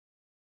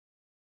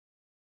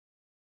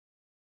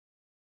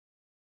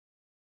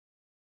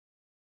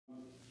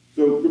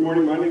So, good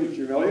morning, my name is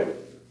Jim Elliott.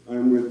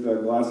 I'm with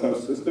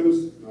Glasshouse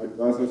Systems.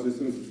 Glasshouse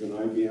Systems is an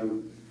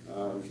IBM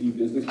Z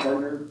business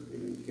partner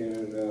in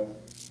Canada,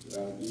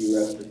 the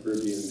US, the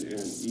Caribbean,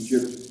 and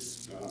Egypt.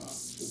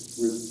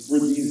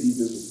 We're the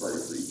Z business partner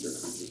for Egypt,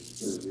 which is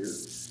sort of weird.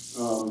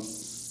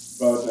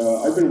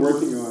 I've been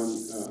working on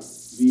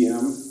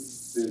VM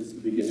since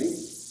the beginning.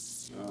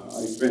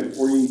 I spent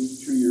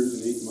 42 years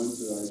and 8 months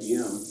at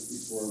IBM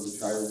before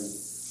retiring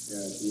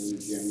at the end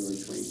of January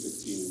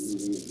 2016 and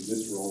moving into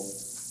this role,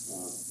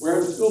 where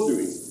I'm still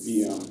doing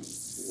VM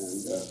and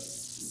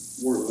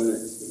more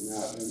Linux than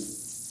that. And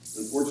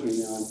unfortunately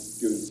now I'm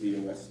doing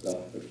ZOS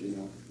stuff, but you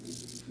know,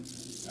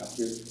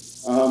 after.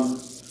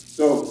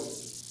 So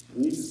I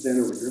need to stand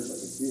over here so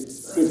I can see it.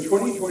 So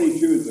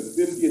 2022 is the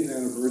 55th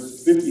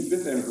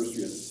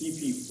anniversary of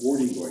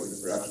CP40 going into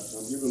production.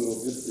 So I'll give a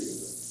little history of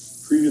the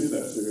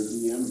predecessor of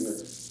VM here.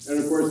 And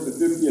of course, the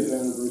 50th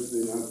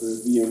anniversary announced the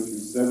VM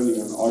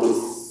 270 on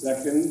August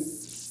 2nd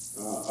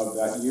of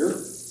that year.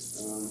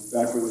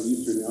 Back when they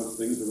used to announce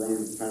things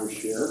around the time of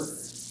share.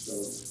 So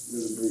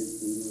really great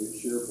convenient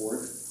share for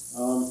it.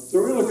 So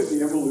we're going to look at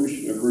the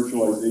evolution of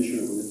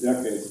virtualization over the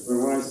decades.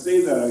 But when I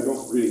say that, I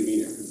don't really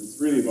mean it, because it's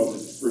really about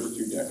the first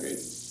 2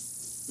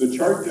 decades. The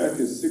chart deck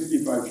is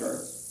 65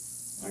 charts.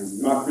 I'm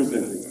not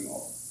presenting them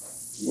all.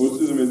 Most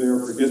of them are there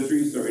for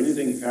history, so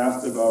anything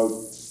past about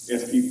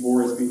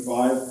SP4, SP5,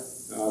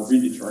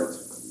 read the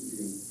charts. You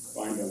can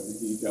find out the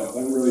details.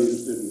 I'm really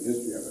interested in the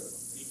history of it.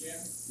 Hey,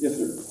 Jim? Yes,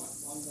 sir.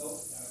 One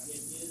note,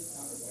 it is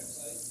on the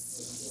website,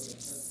 so you go to the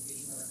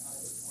presentation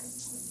archive for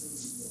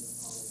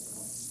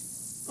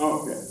 2022. Oh,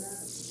 okay.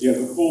 Yeah,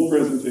 the full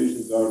presentation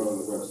is out on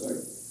the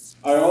website.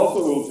 I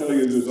also will tell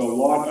you there's a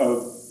lot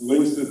of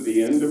links at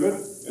the end of it,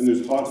 and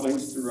there's hot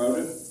links throughout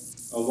it.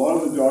 A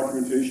lot of the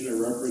documentation I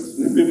referenced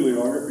in the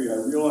bibliography, I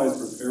realized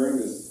preparing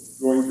this,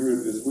 going through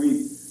it this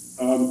week,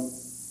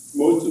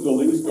 most of the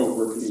links don't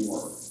work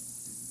anymore.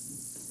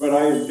 But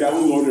I have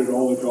downloaded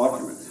all the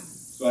documents.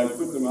 So I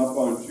put them up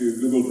onto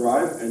Google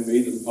Drive and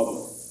made them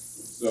public.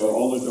 So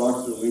all the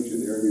docs are linked in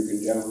there, and you can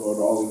download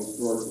all the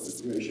historical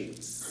information.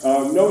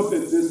 Note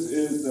that this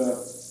is the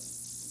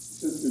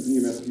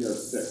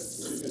VMSPR6,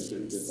 so you guys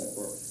didn't get that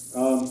far.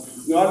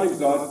 It's not an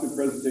exhaustive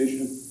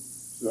presentation,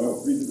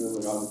 so read the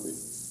bibliography.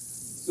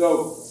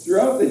 So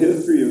throughout the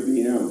history of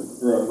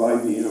VM, or of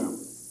IBM,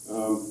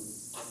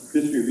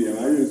 history of VM,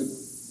 I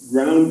use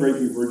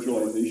groundbreaking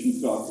virtualization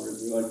software,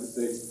 as we like to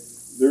say.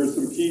 There are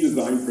some key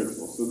design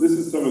principles. So this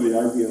is some of the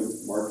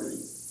IBM marketing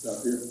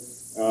stuff here.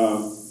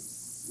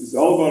 It's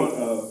all about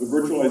the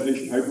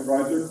virtualization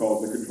hypervisor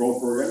called the control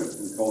program.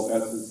 We called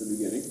that since the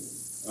beginning.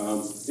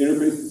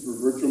 Interfaces for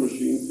virtual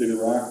machines to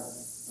interact,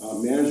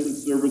 management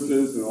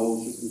services and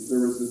all the system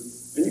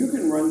services. And you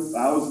can run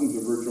thousands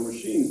of virtual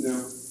machines.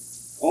 Now,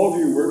 all of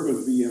you who work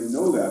with VM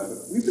know that,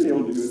 but we've been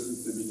able to do it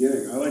since the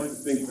beginning. I like to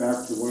think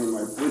back to one of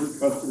my first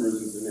customers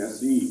as an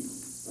SE,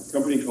 a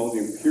company called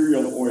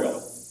Imperial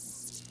Oil.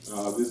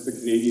 This is the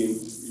Canadian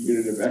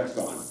unit of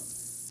Exxon.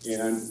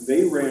 And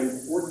they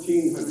ran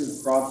 1,400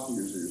 PROFS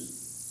users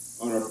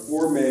on a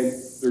 4 meg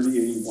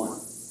 3081.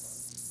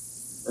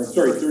 Or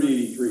sorry,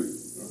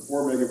 3083. A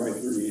 4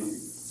 megabyte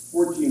 3083.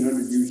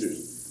 1,400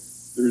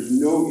 users. There's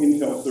no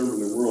Intel server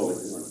in the world that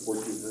can run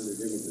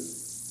 1,400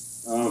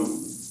 images.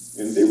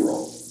 And they were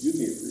all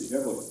using it pretty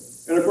heavily.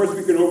 And of course,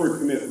 we can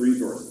overcommit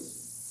resources.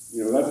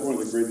 You know, that's one of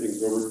the great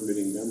things,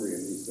 overcommitting memory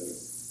in these things.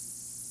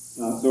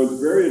 So it's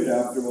very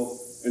adaptable,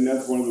 and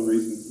that's one of the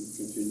reasons it's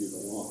continued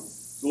along.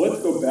 So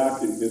let's go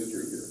back in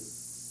history here.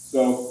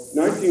 So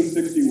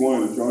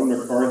 1961, John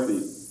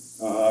McCarthy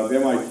of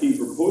MIT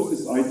proposed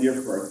this idea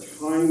for a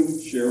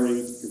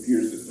time-sharing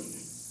computer system.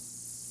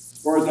 As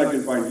far as I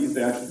can find, he's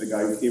actually the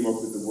guy who came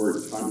up with the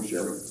word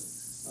time-sharing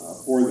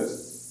for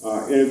this.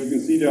 And as you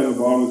can see down the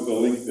bottom, there's a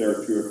link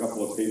there to a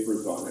couple of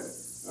papers on it,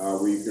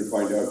 where you can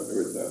find out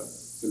there was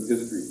some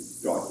history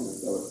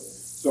documents of it.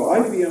 So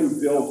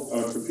IBM built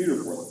a computer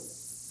for them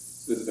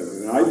system,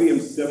 an IBM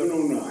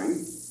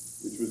 709,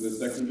 which was a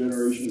second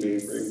generation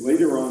mainframe.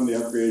 Later on, they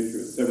upgraded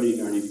to a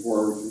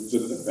 7094, which was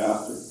just a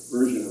faster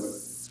version of it.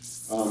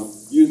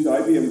 Used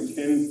IBM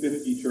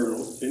 1050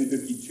 terminals,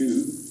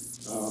 1052.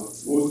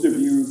 Most of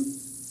you,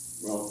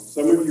 well,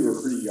 some of you are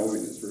pretty young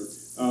in this room.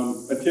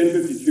 A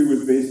 1052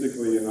 was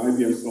basically an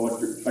IBM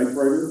Selectric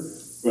typewriter,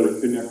 but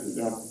it connected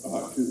up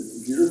to the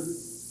computer.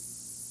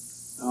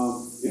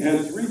 It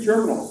had 3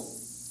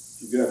 terminals.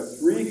 You could have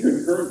 3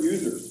 concurrent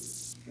users.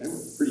 That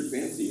was pretty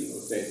fancy in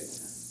those days.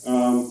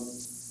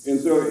 And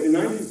so in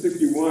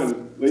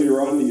 1961,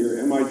 later on in the year,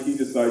 MIT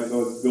decided, so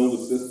let's build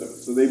a system.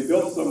 So they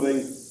built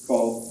something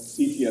called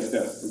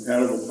CTSS,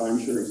 Compatible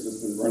Time-Sharing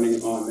System,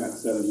 running on that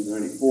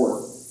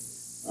 7094.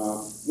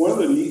 One of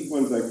the neat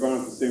ones I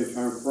found at the same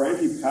time,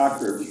 Frankie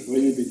Packard, which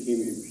later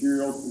became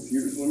Imperial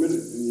Computers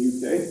Limited in the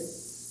UK,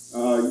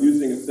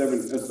 using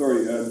developed a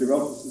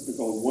system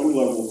called One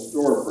Level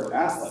Store for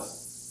Atlas.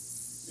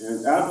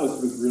 And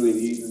Atlas was really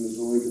neat, and there's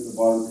a link at the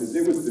bottom, because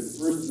it was the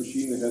first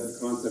machine that had the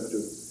concept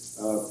of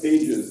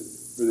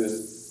pages for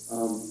this.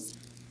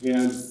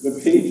 And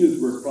the pages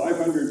were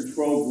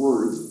 512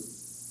 words,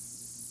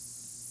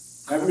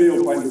 haven't been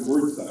able to find the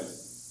word size.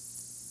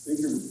 I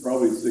think it was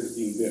probably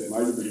 16-bit,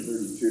 might have been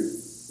 32.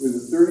 With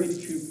a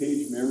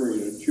 32-page memory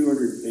and a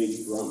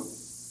 200-page drum.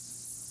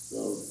 So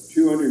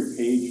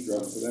 200-page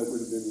drum, so that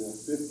would have been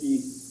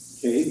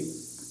 50K.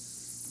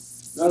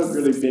 Not a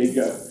really big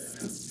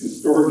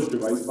storage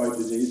device by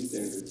today's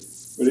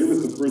standards, but it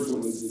was the first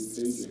one that did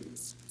paging.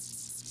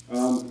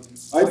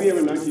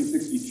 IBM in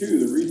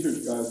 1962, the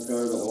research guys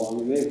got it along,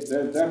 and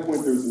at that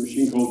point there was a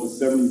machine called the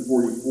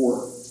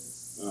 7044.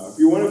 If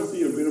you want to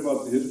see a bit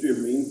about the history of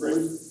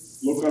mainframes,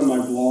 look on my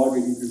blog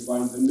and you can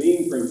find the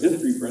mainframe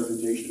history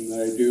presentation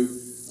that I do,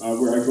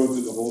 where I go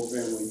through the whole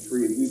family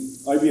tree.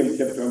 IBM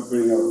kept on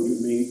putting out new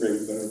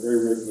mainframes on a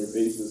very regular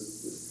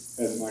basis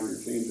that has minor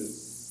changes.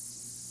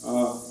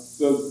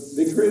 So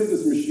they created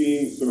this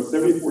machine, so a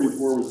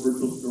 7044 was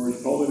virtual storage,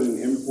 called it an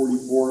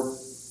M44.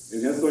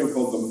 It has something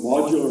called the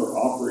modular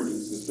operating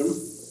system.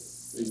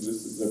 This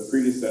is a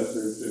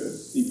predecessor to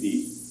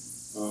CP.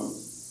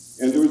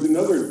 And there was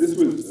another,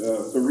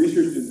 so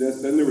research did this,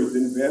 then there was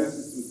the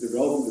Advanced Systems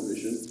Development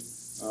Division.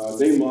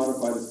 They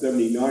modified a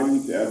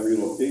 7090 to add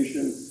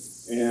relocation.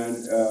 And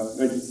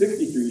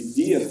 1963,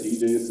 DSD,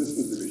 Data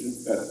Systems Division,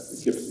 that's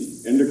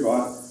Poughkeepsie,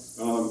 Endicott,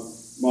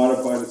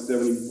 modified a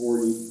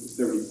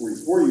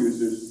 7044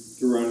 users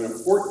to run in a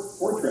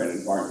Fortran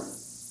environment.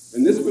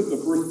 And this was the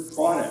first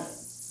product,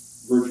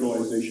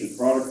 virtualization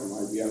product from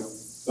IBM,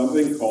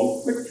 something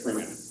called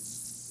QuickTran.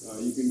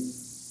 You can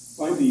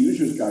find the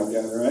user's guide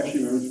down there. I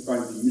actually managed to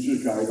find the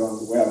user's guide on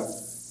the web.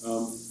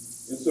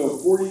 And so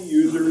 40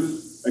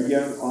 users,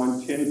 again,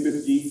 on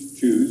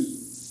 1052s.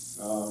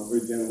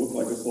 Again, it looked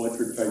like a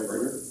Selectric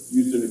typewriter.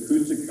 Used an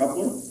acoustic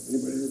coupler.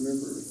 Anybody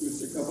remember an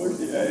acoustic coupler?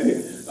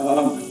 Yeah.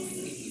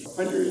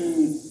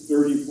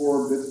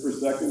 134 bits per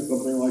second,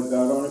 something like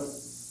that on it.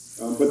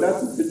 But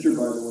that's a picture,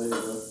 by the way,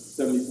 of a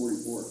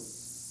 7044.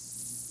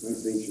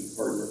 Nice ancient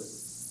hardware.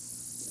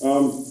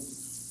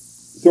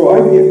 So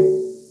IBM.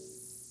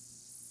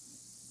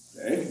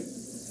 Okay,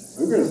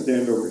 I'm going to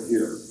stand over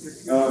here.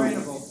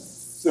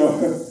 So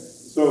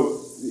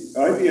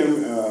IBM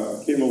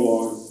came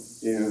along,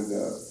 and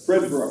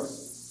Fred Brooks.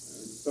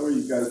 Some of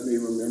you guys may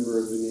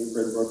remember the name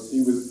Fred Brooks.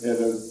 He was head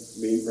of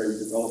mainframe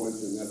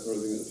development and that sort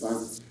of thing at the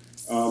time.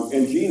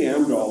 And Gene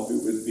Amdahl,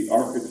 who was the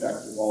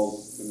architect of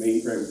all the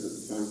mainframes at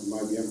the time from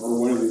IBM, or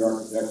one of the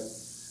architects,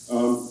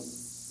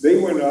 they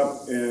went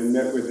up and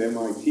met with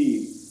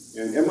MIT,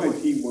 and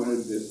MIT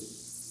wanted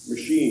this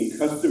machine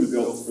custom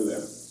built for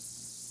them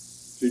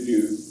to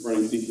do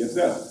running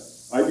CTSS.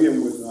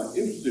 IBM was not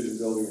interested in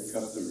building a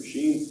custom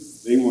machine.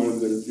 They wanted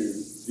them to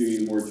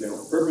do more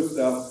general purpose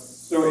stuff,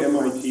 so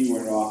MIT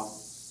went off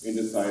and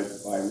decided to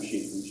buy a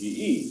machine from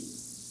GE.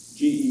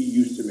 GE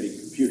used to make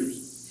computers.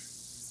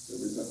 There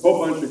was a whole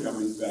bunch of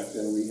companies back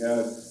then. We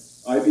had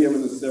IBM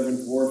and the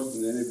Seven Dwarfs,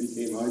 and then it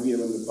became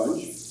IBM and the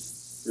Bunch.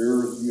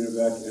 Brewers,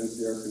 Univac,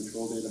 NCR,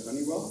 Control Data,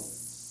 Honeywell.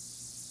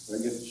 So I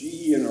guess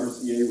GE and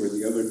RCA were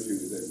the other two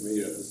that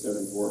made up the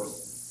Seven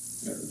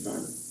Dwarfs at the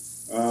time.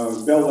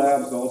 Bell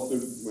Labs also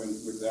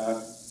went with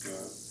that.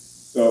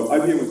 So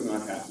IBM was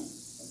not happy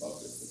about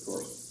this, of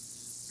course.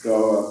 So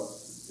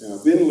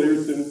Vin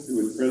Learson, who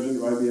was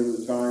president of IBM at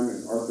the time,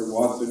 and Arthur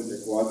Watson,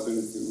 Dick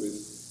Watson, who was,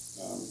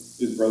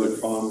 his brother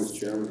Tom was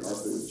chairman,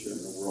 Arthur was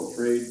chairman of World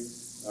Trade.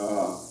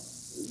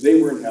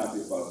 They weren't happy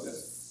about this.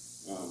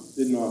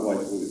 Did not like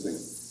losing.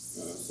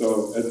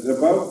 So at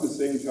about the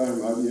same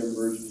time, IBM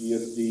merged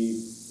ESD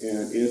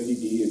and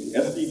ASDD into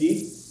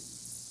SDD.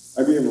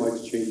 IBM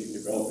likes changing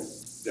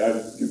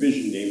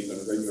division names on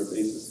a regular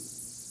basis.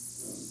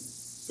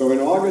 So in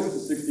August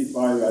of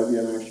 '65,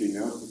 IBM actually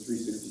announced the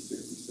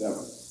 36067. It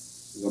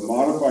was a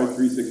modified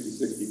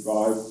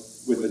 36065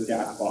 with a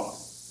DAT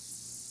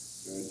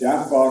box. And a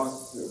DAT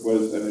box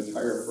was an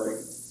entire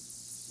frame,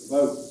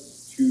 about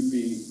 2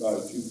 feet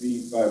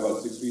by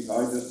about 6 feet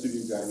high, just to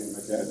do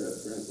dynamic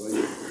address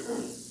translation.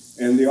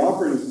 And the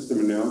operating system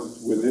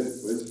announced with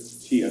it was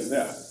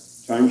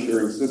TSS, Time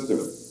Sharing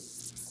System.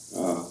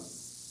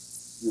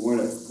 You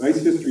want a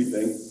nice history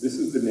thing, this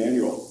is the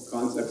manual,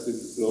 Concepts and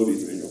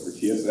Facilities Manual for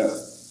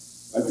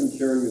TSS. I've been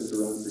carrying this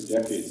around for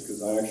decades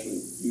because I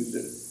actually used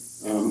it.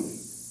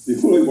 The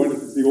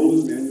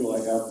oldest manual I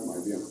have from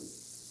IBM.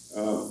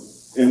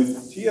 And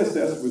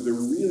TSS was a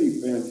really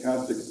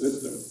fantastic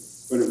system,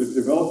 but it was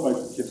developed by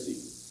Poughkeepsie.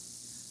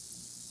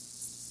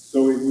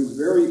 So it was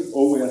very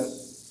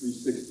OS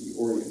 360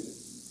 oriented.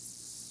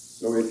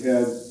 So it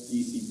had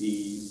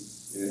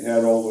DCDs, and it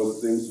had all those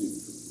things you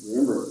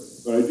remember.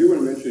 But I do want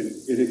to mention,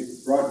 it had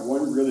brought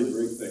one really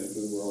great thing to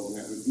the world, and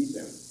that was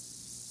VSAM.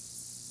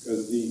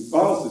 Because the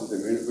file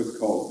system, and it was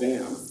called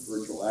VAM,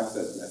 Virtual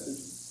Access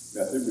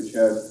Method, which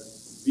had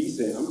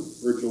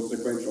VSAM, Virtual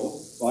Sequential,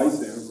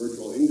 BISAM,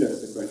 Virtual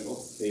Index Sequential,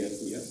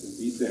 KSDS and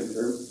VSAM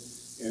terms,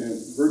 and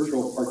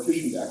Virtual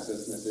Partitioned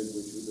Access Method,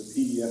 which was a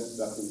PDF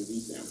stuff into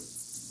VSAM.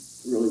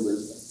 Really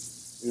weird stuff.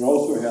 And it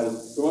also had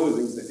some other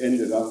things that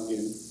ended up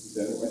in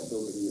ZOS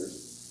over the years.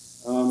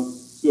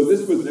 So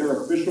this was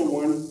their official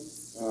one.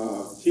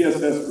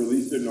 TSS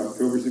released it in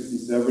October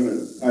 '67,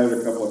 and I had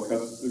a couple of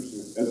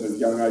customers as a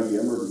young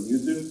IBMer who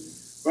used it.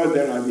 But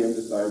then IBM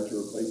decided to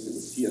replace it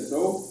with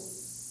TSO.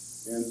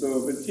 And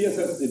so, but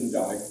TSS didn't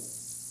die.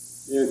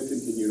 It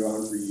continued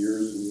on for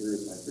years and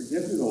years. I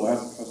forget who the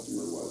last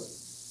customer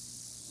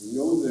was. I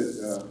know that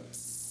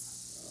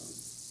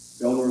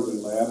Bell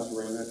Northern Labs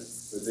ran it,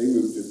 but they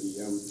moved to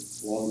VM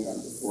a long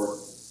time before.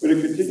 But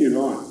it continued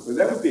on. But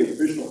that was the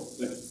official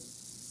thing.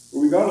 But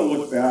we got to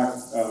look back,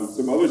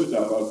 some other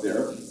stuff out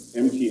there.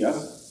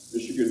 MTS,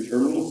 Michigan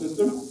Terminal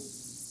System.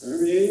 I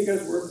mean, any of you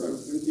guys work on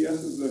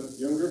MTS as a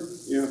younger?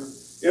 Yeah.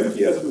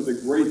 MTS was a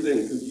great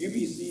thing because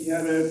UBC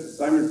had it,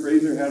 Simon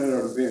Fraser had it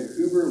out of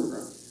Vancouver,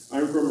 where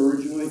I'm from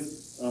originally.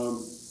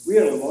 We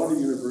had a lot of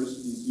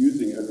universities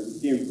using it.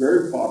 It became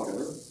very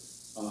popular.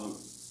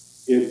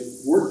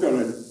 It worked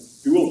on a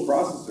dual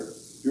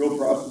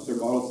processor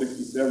model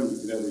 67. You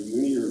could have a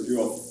uni or a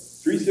dual.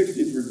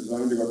 360s were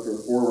designed to go up to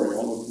a 4-way,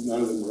 although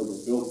none of them were ever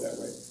built that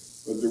way.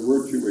 But there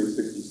were 2-way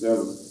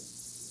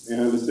 67s.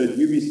 And it said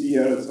UBC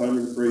had it,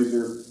 Simon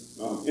Fraser.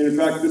 And in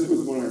fact, this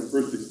was one of my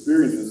first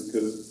experiences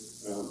because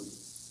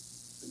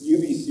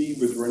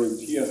UBC was running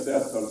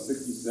TSS on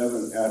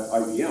 67 at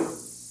IBM.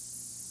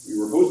 We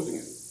were hosting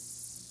it.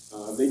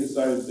 They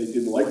decided they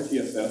didn't like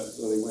TSS,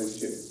 so they went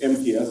to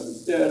MTS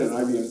instead, and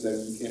IBM said,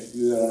 you can't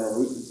do that on our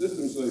hosted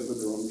system, so they put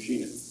their own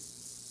machine in.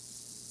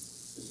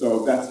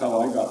 So that's how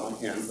I got my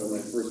hands on my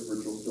first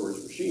virtual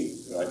storage machine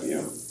at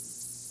IBM.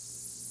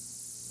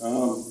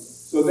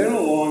 So then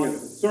along,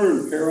 sort of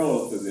in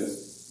parallel to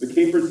this, the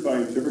Cambridge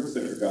Scientific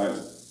Center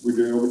guys were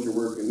doing a bunch of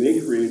work, and they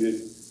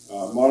created,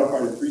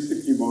 modified a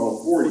 360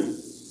 Model 40,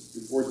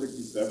 before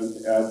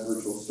 67, to add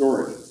virtual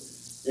storage.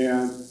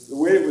 And the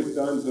way it was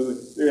done, so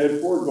they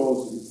had 4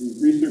 goals. You can see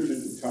research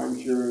into time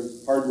sharing,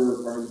 hardware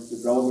requirements,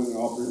 development and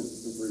operating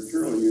system for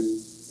internal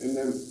use, and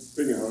then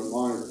figuring out how to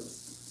monitor.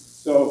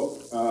 So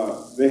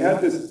they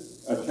had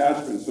this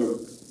attachment. So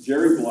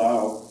Jerry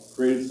Blau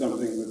created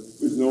something that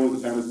was known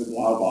at the time as the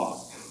Blau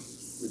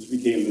box, which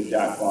became the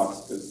DAT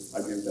box because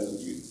IBM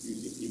doesn't use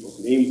using people's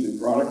names in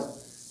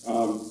products.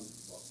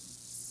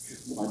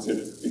 Watch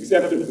it,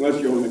 except unless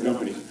you own the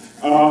company.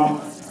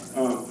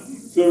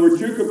 So there were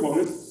 2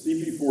 components,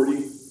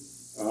 CP40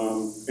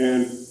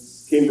 and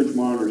Cambridge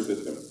Monitor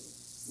System,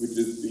 which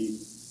is the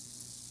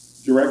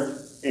direct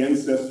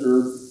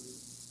ancestor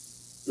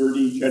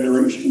 30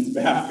 generations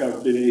back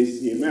of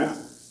today's CMS.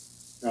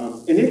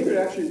 And it could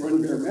actually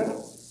run bare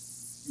metal.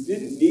 You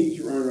didn't need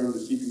to run it on the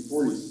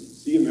CP40.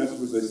 CMS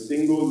was a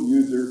single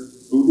user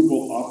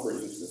bootable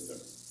operating system.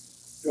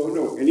 Don't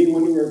know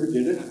anyone who ever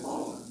did it,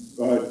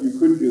 but you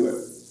could do it.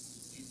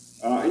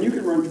 And you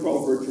could run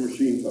 12 virtual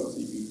machines on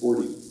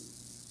CP40.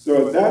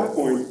 So at that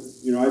point,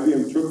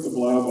 IBM took the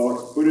Blau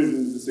box, put it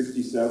into the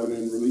 67,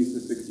 and released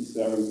the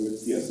 67 with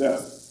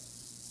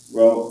TSS.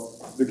 Well,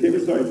 the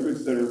Cambridge Scientific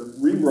Center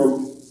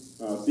rewrote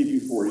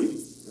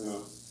CP40.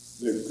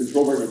 The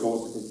control plane was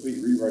almost a complete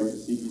rewrite to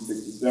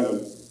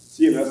CP67.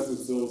 CMS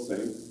was still the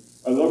same.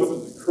 I love it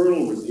that the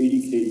kernel was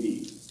 80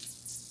 KB.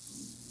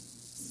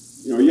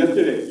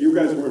 Yesterday, you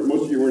guys weren't,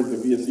 most of you weren't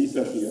at the VSE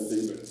session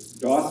yesterday, but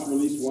DOS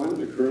release 1,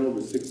 the kernel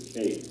was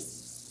 6K.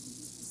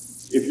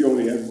 If you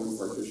only had 1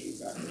 partition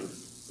back then,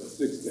 so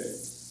 6K.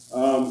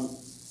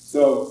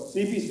 So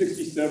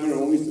CP67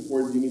 only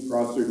supported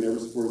uniprocessor, never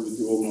supported the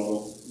dual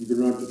model. You could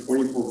run up to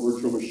 24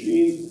 virtual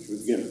machines, which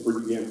was, again,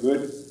 pretty damn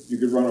good. You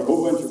could run a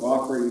whole bunch of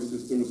operating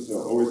systems, so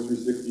OS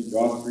 360,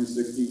 DOS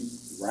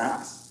 360,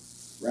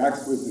 RAX.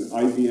 RAX was an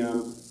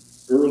IBM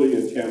early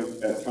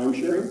attempt at time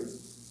sharing,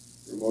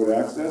 remote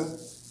access.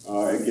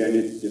 Again,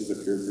 it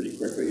disappeared pretty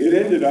quickly. It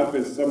ended up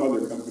as some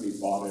other company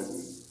bought it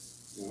and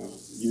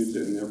used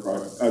it in their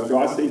product.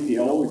 DOS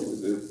APL, which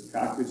was a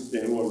packaged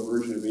standalone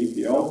version of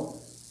APL.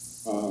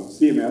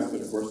 CMS,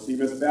 and of course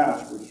CMS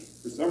Batch, which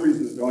for some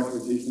reason the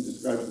documentation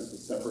describes as a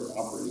separate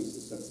operating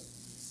system.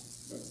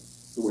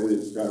 That's the way they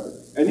describe it.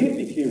 And it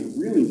became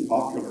really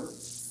popular.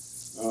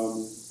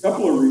 A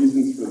couple of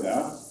reasons for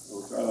that,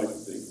 which I like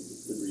to think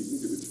was good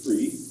reasons. It was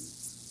free,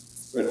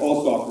 but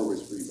all software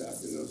was free back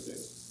in those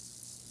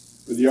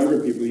days. For the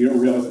younger people, you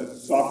don't realize that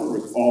software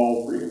was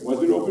all free. It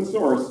wasn't open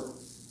source.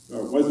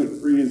 It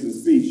wasn't free as in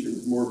speech. It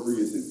was more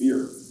free as in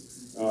beer.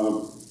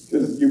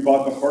 Because you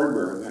bought the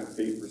hardware and that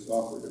paid for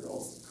software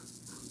development.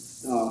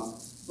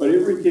 But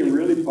it became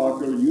really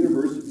popular.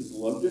 Universities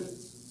loved it.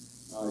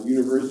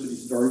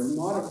 Universities started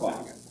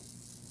modifying it.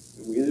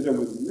 And we ended up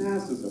with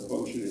masses of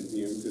function in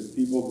VM because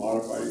people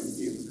modified it and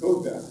gave the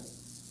code back.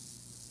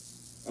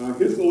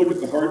 Here's a look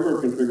at the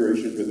hardware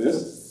configuration for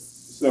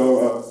this.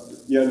 So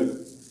you had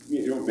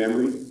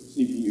memory,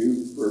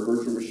 CPU for a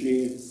virtual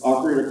machine,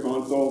 operator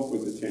console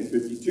with a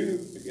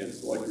 1052, again,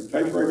 select your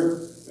typewriter.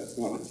 That's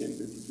not a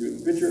 1052 in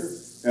the picture.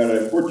 Had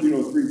a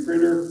 1403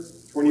 printer,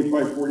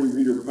 2540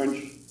 reader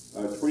punch,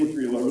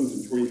 2311s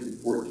and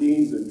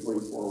 2314s, and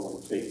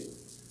 2401 tape.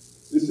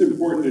 This is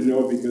important to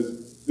know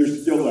because they're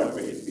still that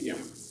way in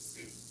VM.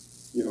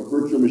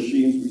 Virtual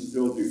machines, we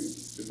still do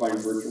define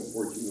virtual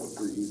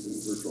 1403s and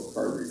virtual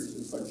card readers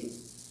and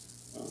punches.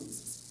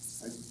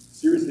 I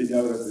seriously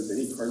doubt if there's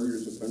any card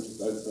readers or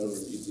punches outside of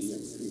a museum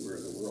anywhere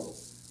in the world.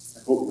 I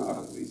hope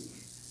not, at least.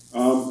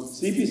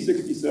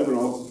 CP67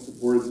 also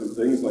supported some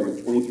things like a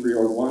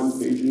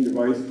 2301 paging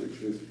device, which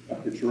was a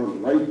picture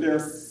on the right there.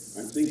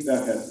 I think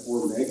that had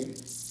 4 meg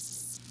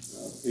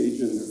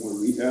paging, the one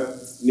we have.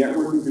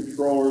 Networking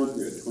controllers,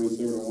 we had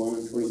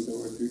 2701,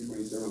 2702,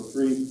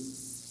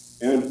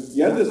 2703. And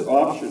you had this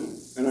option,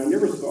 and I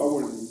never saw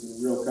one of these in a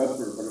real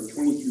customer, but a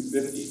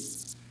 2250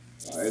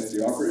 as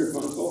the operator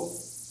console.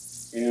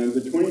 And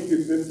the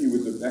 2250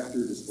 was a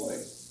vector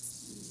display.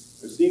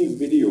 I've seen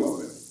video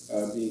of it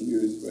being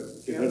used, but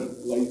it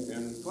had light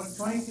and...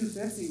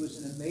 2250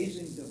 was an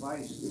amazing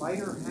device.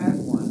 MITRE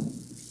had one,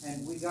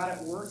 and we got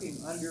it working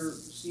under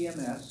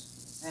CMS,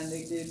 and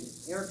they did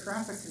air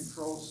traffic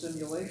control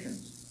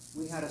simulations.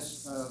 We had a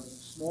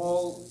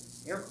small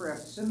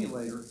aircraft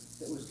simulator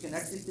that was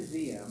connected to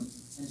VM,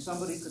 and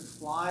somebody could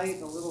fly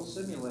the little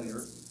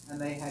simulator, and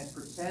they had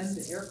pretend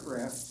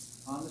aircraft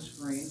on the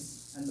screen,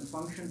 and the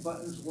function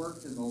buttons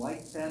worked, and the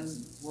light pen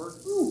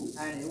worked,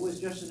 and it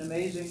was just an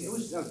amazing, it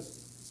was a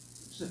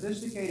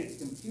sophisticated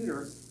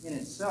computer in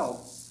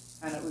itself,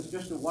 and it was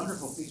just a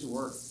wonderful piece of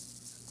work.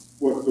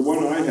 Well, the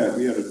one I had,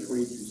 we had a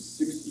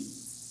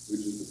 2260,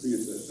 which is the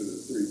predecessor to the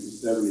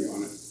 3270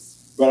 on it.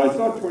 But I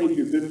saw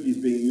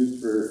 2250s being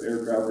used for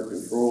air traffic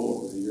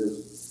control over the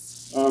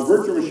years.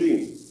 Virtual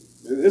machines.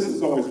 This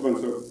is always fun.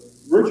 So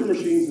virtual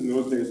machines in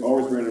those days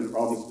always ran in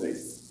problem state.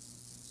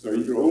 So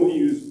you could only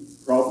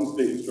use problem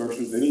state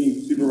instructions.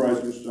 Any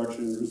supervised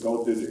instruction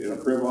resulted in a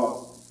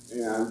PROFS,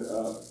 and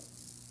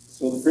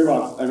so the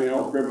PROFS, I mean,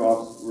 all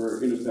PROFS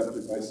were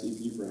intercepted by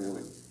CP for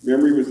handling.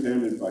 Memory was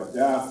handled by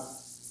DAF.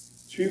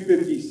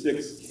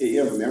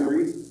 256K of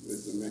memory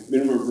was the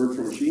minimum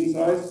virtual machine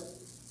size.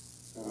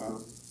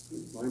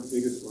 My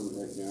biggest one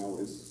right now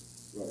is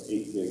about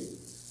 8 gig.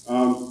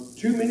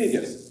 2 mini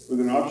disks with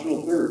an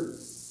optional third.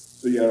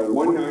 So you had a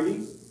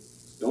 190,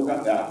 still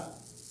got that.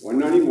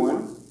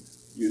 191,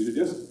 user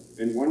disk,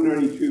 and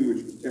 192,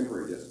 which was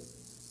temporary disk.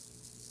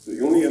 So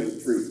you only had the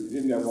 3. You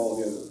didn't have all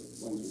the other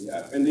ones we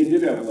had. And they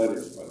did have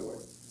letters, by the way.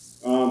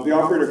 The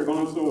operator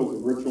console was a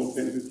virtual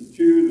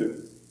 1052,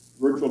 the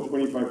virtual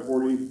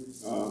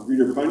 2540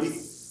 reader punch.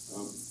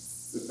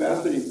 The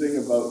fascinating thing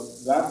about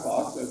that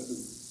box, that's the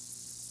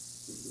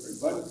right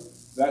button,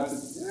 that's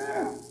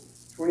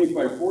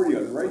 2540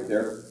 on the right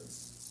there.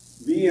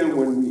 VM,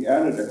 when we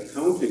added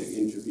accounting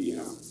into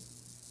VM,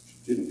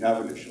 which didn't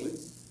have initially,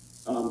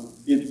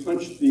 it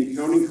punched the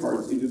accounting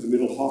cards into the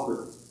middle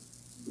hopper.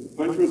 The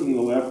punch was on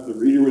the left, the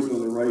reader was on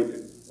the right,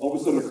 and all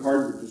of a sudden a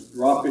card would just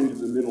drop into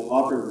the middle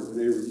hopper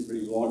whenever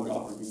anybody logged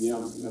off of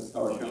VM, and that's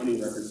how accounting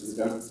records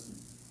were done.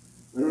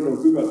 I don't know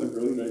who got the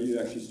brilliant idea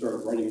to actually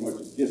start writing a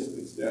bunch of disks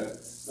instead.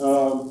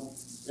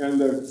 And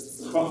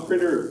the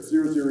printer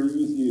 00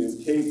 Easy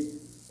and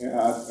tape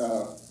at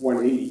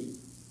 180.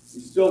 We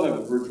still have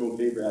the virtual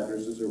tape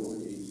addresses are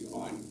 180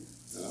 on,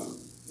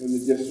 and the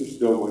disks are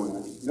still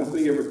 190.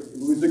 Nothing ever, it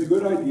was a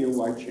good idea,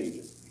 why change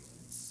it?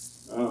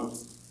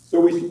 So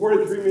we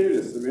supported 3 mini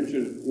disks. I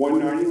mentioned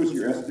 190 was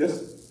your S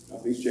disk,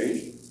 nothing's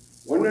changed.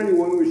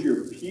 191 was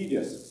your P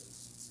disk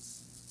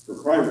for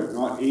private,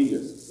 not A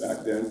disk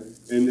back then.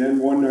 And then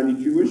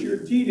 192 was your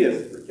T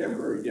disk for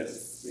temporary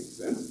disk. Makes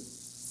sense.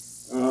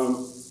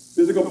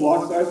 Physical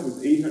block size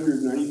was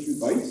 892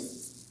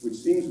 bytes, which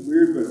seems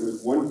weird, but it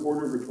was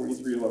 1/4 of a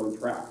 2311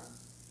 track.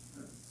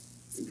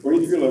 And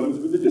 2311s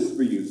were the disks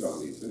we used on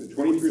these, and the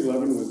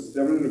 2311 was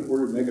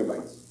 7¼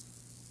 megabytes.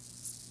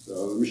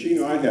 So the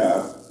machine I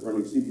had,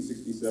 running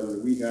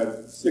CP67, we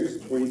had 6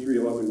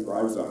 2311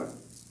 drives on it.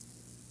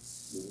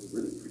 It was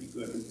really pretty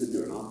good. We could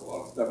do an awful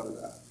lot of stuff with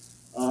that.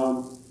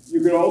 You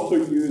could also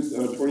use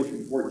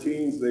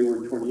 2314s. They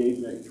were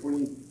 28 meg,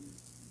 20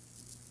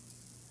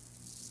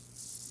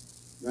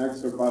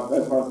 max.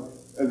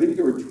 I think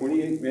there were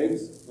 28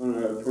 megs on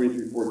a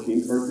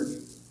 2314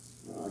 cartridge.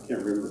 I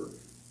can't remember.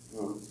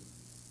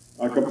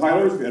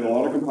 Compilers, we had a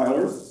lot of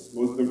compilers,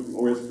 most of them from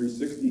OS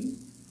 360,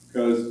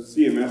 because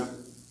CMS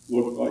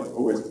looked like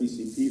OS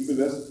PCP for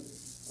this.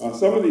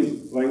 Some of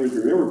these languages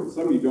you remember, but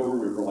some of you don't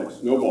remember, like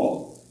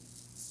Snowball.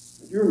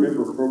 If you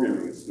remember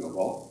programming in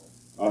Snowball,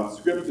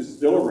 script is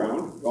still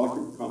around,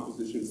 document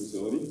composition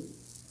facility.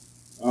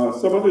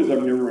 Some others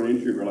I've never run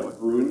into are like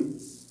Bruin,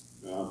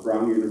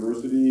 Brown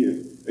University,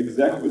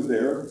 exec was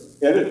there,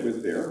 edit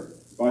was there.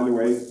 By the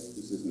way,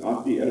 this is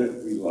not the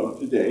edit we love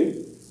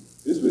today.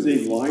 This was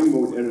a line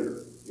mode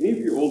editor. Any of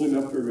you old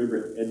enough to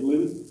remember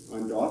Edlin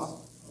on DOS?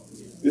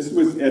 This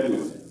was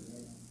Edlin.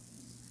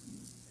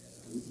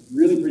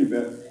 Really pretty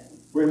bad.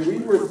 When we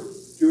were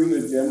doing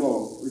the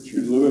demo,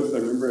 Richard Lewis, I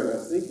remember,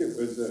 I think it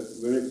was at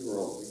Linux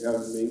World, we had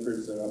the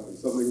mainframe set up and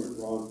something went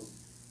wrong.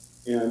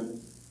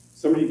 And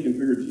somebody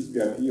configured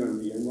TCP/IP on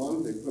VM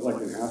wrong. They put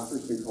like an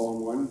asterisk in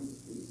column 1.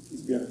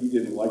 TCP/IP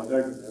didn't like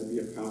that because it had to be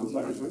a pound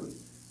sign or something.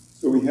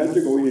 So we had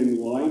to go in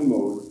line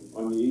mode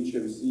on the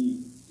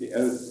HMC to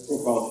edit the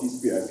profile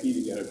TCP/IP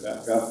to get it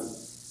back up. And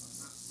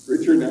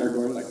Richard and I are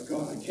going like,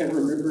 God, I can't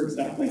remember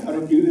exactly how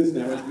to do this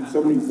now. It's been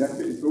so many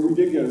decades, but we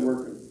did get it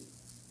working.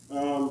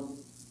 And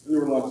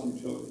there were lots of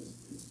utilities.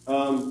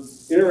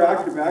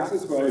 Interactive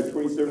access via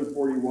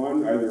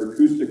 2741, either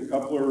acoustic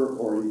coupler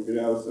or you could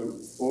have some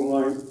phone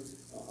lines.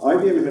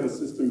 IBM had a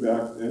system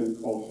back then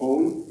called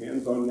HONE,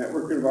 Hands-on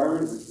Network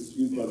Environment, which was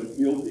used by the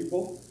field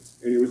people.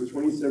 And it was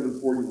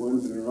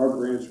 2741s, and in our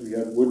branch we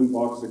had wooden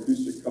box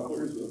acoustic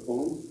couplers with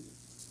HONE.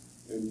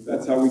 And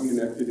that's how we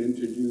connected in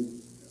to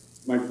do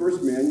my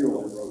first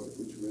manual I wrote,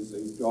 which was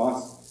a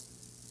DOS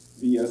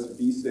VS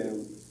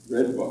VSAM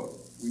Red book.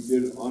 We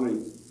did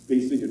on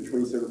basically a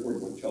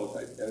 2741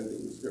 teletype,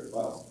 editing the script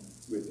files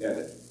with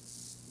edit.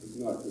 It was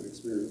not a good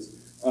experience,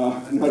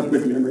 not a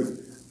good memory.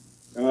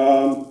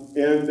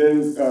 And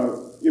then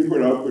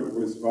input-output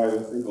was by a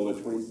thing called a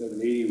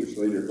 2780, which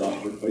later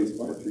got replaced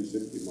by a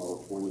 360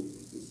 Model 20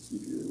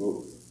 CPU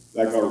remote.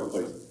 That got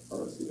replaced by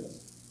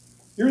RCS.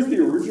 Here's the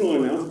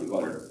original announcement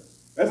letter.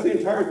 That's the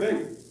entire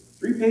thing,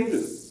 3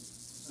 pages.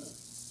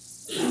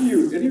 Any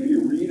of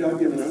you read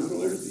IBM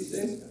announcement letters these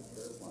days?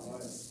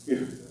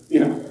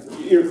 Yeah.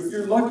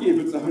 You're lucky if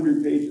it's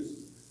 100 pages.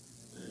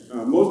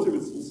 Most of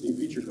it's listing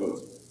feature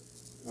codes.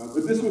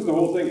 But this was the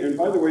whole thing. And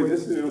by the way,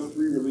 this announced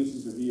 3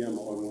 releases of VM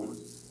all in one.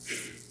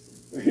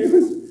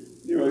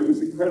 It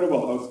was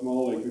incredible how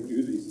small they could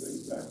do these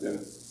things back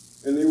then.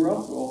 And they were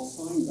also all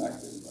signed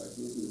back then by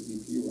whoever the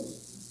VP was.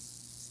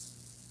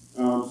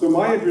 So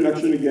my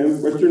introduction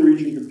again, Western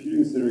Region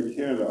Computing Center in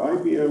Canada.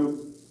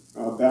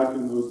 IBM, back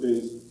in those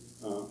days,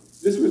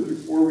 this was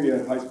before we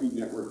had high-speed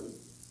networking.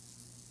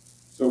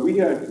 So we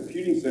had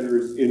computing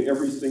centers in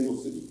every single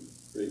city,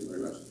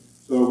 very much.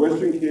 So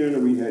Western Canada,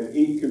 we had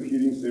 8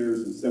 computing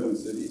centers in 7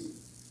 cities.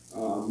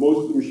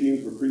 Most of the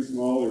machines were pretty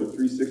small. There were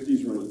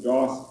 360s running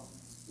DOS.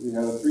 We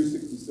had a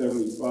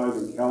 36075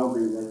 in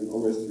Calgary running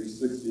OS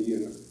 360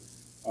 and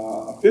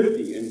a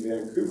 50 in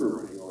Vancouver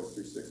running OS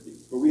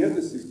 360. But we had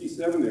the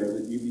 67 there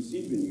that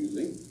UBC had been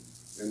using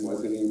and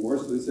wasn't anymore.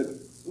 So they said,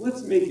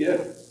 let's make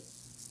it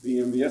the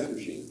MVS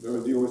machine,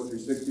 or the OS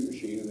 360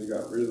 machine, and they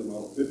got rid of the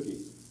Model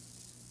 50.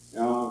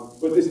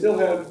 But they still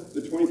had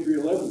the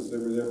 2311s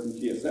that were there from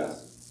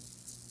TSS.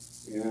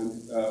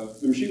 And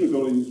the machine was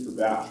only used for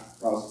batch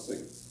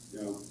processing,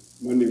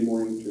 Monday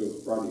morning to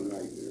Friday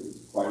night, and it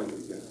was quiet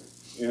weekend.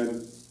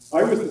 And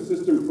I was the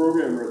system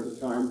programmer at the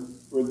time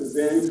for the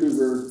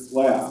Vancouver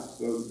lab.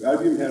 So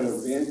IBM had a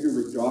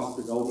Vancouver DOS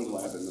development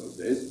lab in those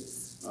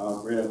days.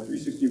 We had a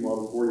 360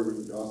 Model 40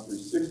 running DOS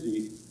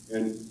 360,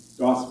 and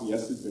DOS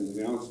VS had been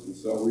announced. And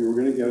so we were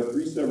going to get a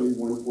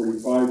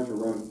 370-145 to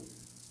run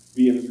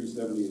VM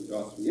 370 and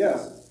DOS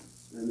VS.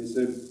 And they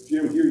said,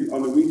 Jim, here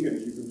on the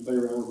weekends you can play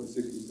around with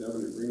the 67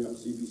 and bring up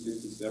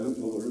CP67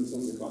 to learn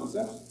some of the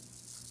concepts.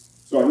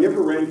 So I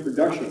never ran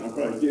production,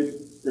 but I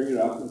did bring it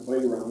up and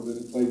played around with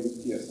it and played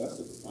with TSS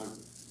at the time.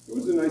 It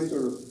was a nice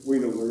sort of way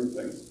to learn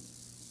things.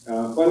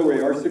 By the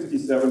way, our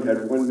 67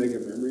 had 1 meg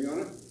of memory on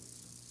it.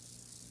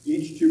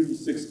 Each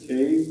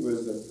 256K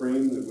was a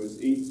frame that was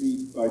 8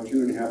 feet by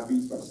 2.5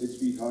 feet by 6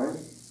 feet high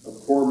of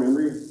core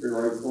memory,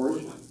 ferrite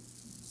cores.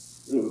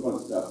 It was fun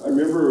stuff. I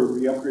remember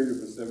we upgraded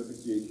from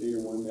 768K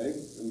to 1 meg,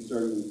 and we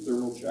started doing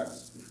thermal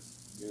checks.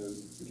 And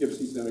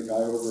Poughkeepsie sent a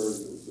guy over, and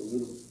there was a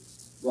little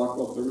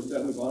Rockwell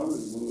thermostat in the bottom,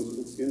 and one of those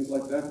little pins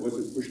like that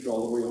wasn't pushed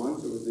all the way on,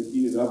 so as they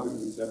heated up, it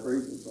would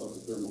separate and cause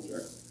a thermal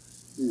check.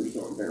 We were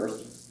so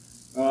embarrassed.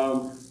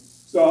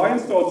 So I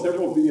installed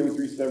several VM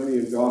 370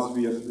 and DOS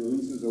VS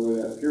releases over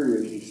that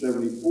period, from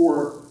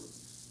 74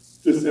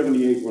 to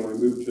 78 when I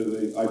moved to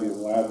the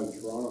IBM lab in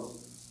Toronto.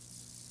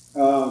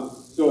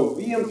 So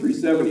VM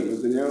 370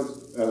 was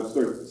announced,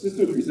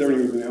 System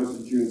 370 was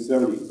announced in June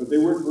 70, but they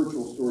weren't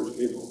virtual storage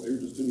capable. They were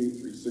just a new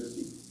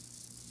 360.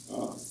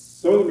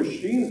 Some of the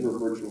machines were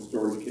virtual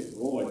storage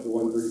capable, like the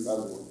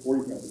 135 and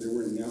 145, but they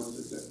weren't announced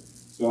as that.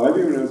 So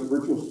IBM announced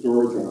virtual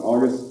storage on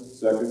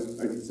August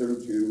 2nd,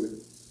 1972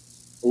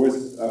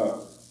 with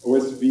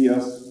OS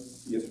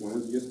VS, VS1,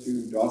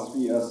 VS2, DOS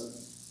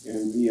VS,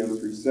 and VM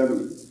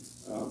 370.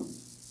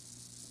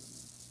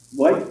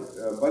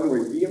 By the way,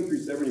 VM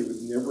 370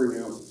 was never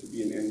announced to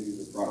be an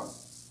end-user product.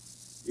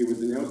 It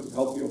was announced to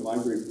help you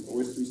migrate from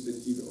OS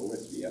 360 to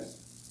OS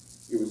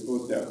VS. It was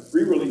supposed to have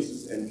 3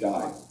 releases and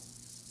die.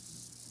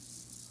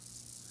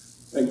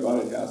 Thank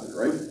God it hasn't,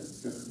 right?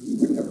 You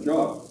wouldn't have a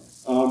job.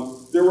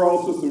 There were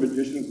also some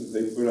additions that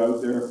they put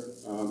out there.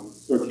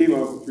 So it came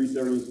out with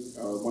 370,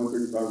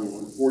 135 and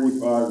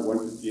 145,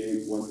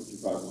 158,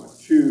 155,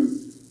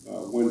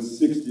 102,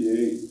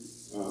 168.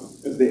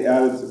 As they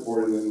added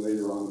support, and then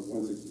later on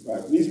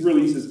 165. And these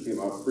releases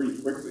came out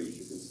pretty quickly, as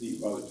you can see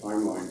by the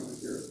timeline on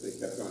here. They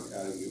kept on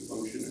adding new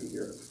function in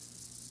here.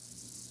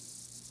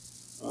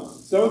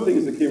 Some of the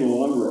things that came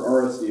along were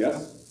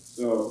RSCS.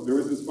 So there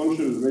was this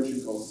function, as I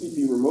mentioned, called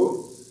CP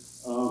remote.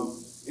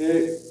 And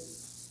it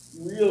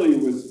really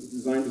was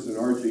designed as an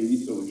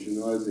RJE solution,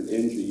 not as an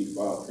NJE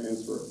file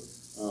transfer.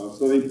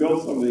 So they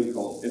built something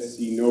called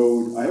SC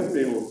Node. I haven't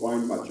been able to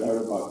find much out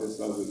about this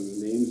other than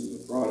the names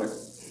of the product.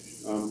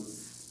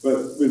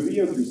 But with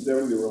VM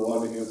 370, there were a lot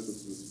of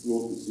enhancements to the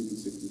spool from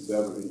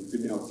CP67, and you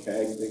could now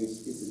tag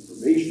things to get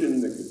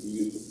information that could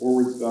be used to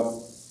forward stuff.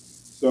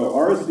 So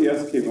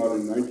RSCS came out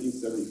in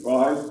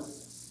 1975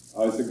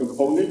 as a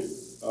component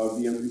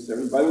of VM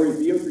 370. By the way,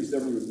 VM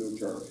 370 was no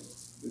charge.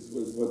 This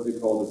was what they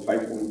called a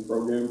Type 1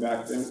 program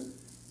back then.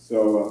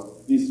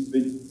 So they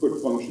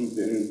put functions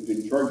in and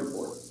didn't charge you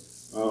for it.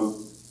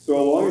 So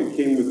along it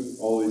came with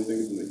all these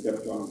things, and they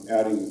kept on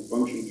adding this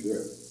function to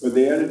it. But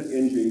they added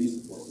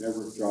NJE support,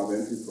 Network Job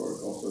Entry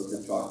Protocol, so it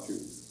could talk to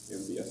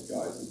MVS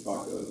guys and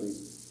talk to other things.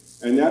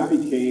 And that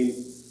became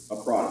a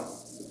product,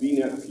 the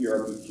VNet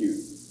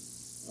PRPQ.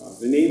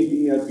 The name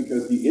VNet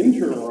because the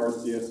internal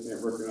RCS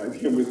network in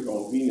IBM was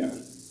called VNet.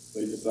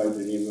 They decided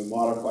to name the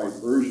modified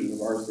version of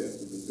RCS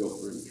that was built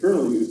for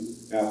internal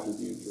use after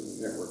the internal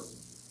network.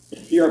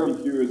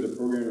 PRPQ is a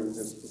program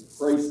that has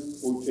price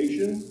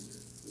quotation.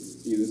 You can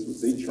see this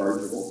was a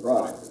chargeable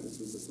product, and this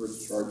was the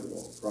first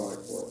chargeable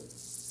product for it.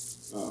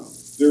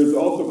 There's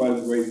also, by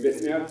the way,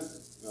 BitNet,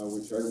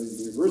 which our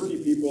university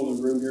people in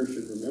the room here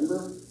should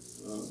remember.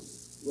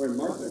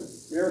 Martha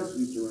Maris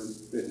used to run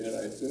BitNet,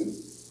 I assume.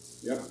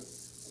 Yep.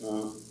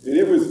 And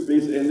it was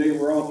basically, and they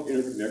were all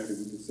interconnected.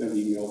 We could send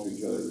email to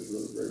each other. It was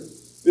really great.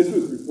 This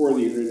was before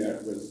the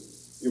internet was,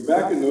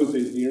 back in those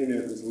days, the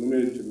internet was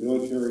limited to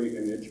military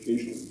and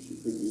educational use. You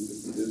couldn't use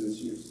it for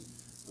business use.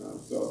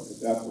 So at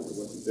that point, it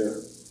wasn't there.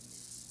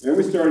 And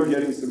we started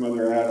getting some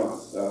other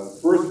add-ons. The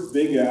first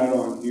big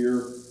add-on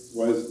here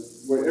was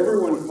what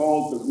everyone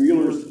called the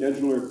Wheeler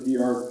Scheduler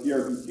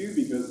PRPQ,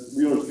 because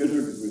Wheeler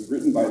Scheduler was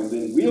written by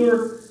Lynn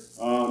Wheeler,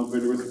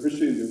 but it was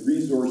officially the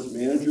Resource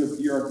Manager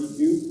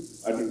PRPQ.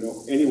 I don't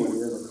know anyone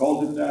who ever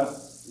called it that.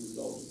 It was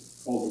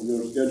called the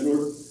Wheeler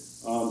Scheduler.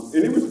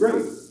 And it was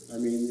great. I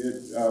mean,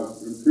 it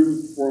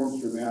improved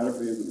performance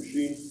dramatically of the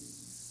machine.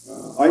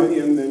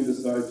 IBM then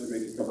decided to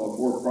make a couple of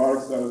more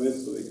products out of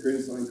this, so they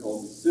created something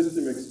called the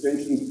System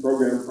Extensions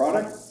Program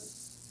Product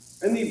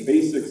and the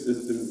Basic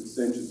System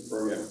Extensions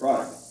Program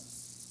Product.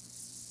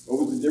 What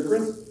was the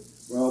difference?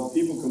 Well,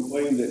 people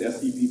complained that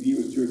SEPP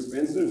was too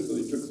expensive, so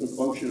they took some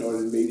function out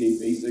and made a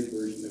basic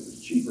version that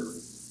was cheaper.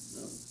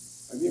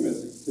 IBM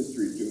has a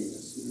history of doing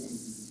this.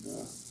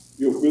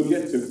 We'll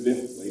get to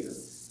VIF later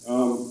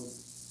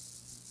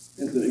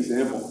as an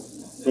example.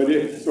 But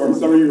sorry,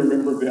 some of you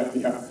remember VIF,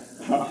 yeah.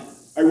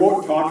 I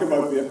won't talk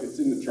about VIF, it's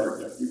in the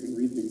chart deck. You can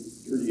read the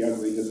dirty,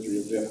 ugly history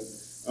of VIF.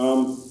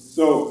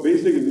 So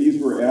basically, these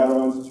were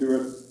add-ons to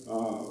it.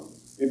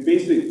 And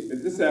basically,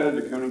 this added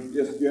accounting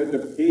disk, you had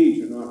to page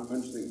and not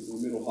punch things in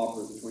the middle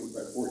hopper of the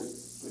 2540.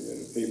 So you had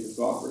to pay for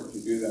software to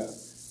do that.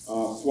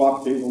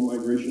 Swap table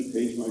migration,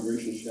 page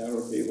migration,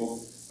 shadow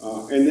table.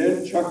 And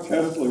then Chuck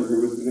Tesler,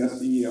 who was an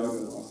SE out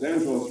in Los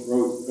Angeles,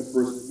 wrote the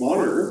first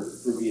monitor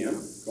for VM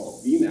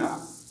called VMAP,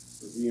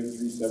 for VM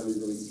 370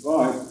 Release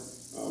 5.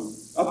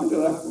 Up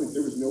until that point,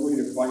 there was no way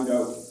to find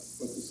out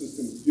what the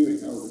system was doing,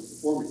 how it was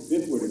performing.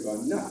 It would have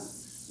gone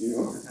nuts, you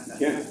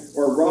can't,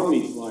 or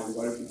Romney's line,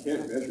 but if you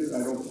can't measure it,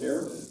 I don't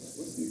care.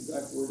 What's the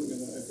exact wording of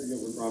that? I forget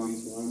what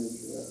Romney's line is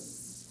for that.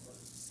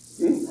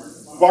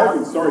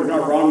 Barton, sorry,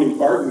 not Romney,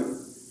 Barton.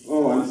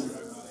 Oh,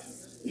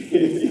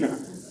 yeah,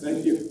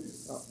 thank you.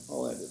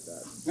 I'll edit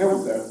that. That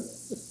was a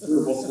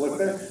verbal slip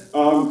there.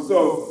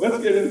 So let's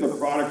get into the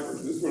product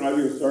version. This is when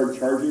IBM started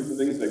charging for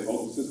things they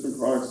called the system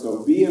products.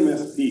 So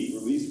VMSP,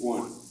 release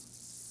 1,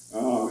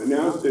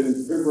 announced in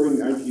February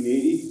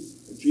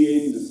 1980,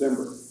 G8 in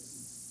December.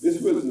 This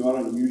was not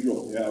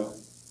unusual to have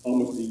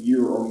almost a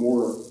year or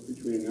more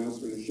between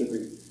announcement and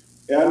shipping.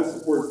 Added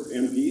support for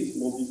MPs,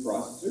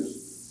 multi-processors.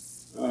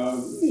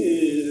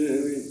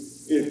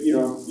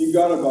 You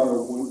got about a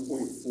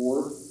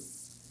 1.4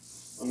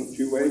 on a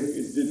two-way.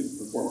 It didn't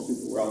perform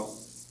super well.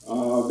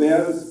 They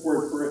added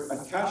support for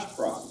attached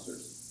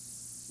processors.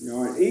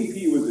 An AP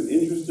was an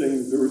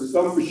interesting, there were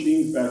some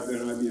machines back then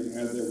IBM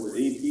had that were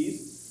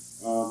APs.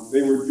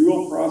 They were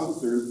dual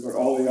processors, but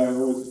all the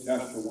I/O was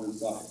attached to one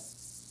side.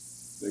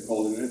 They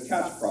called it an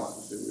attached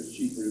processor. It was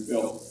cheaper to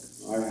build.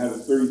 I had a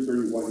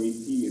 3031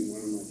 AP in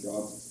one of my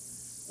jobs.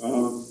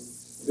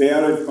 They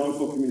added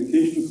console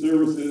communication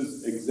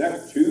services,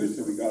 exec2,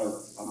 so we got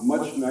a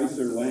much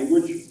nicer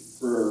language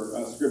for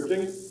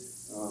scripting.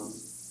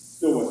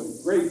 Still wasn't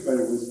great, but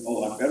it was a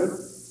lot better.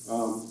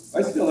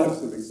 I still have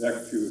some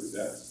exec2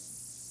 execs.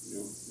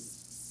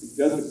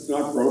 It's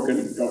not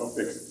broken, don't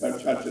fix it,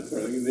 touch it,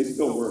 sort of thing, and they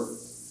still work.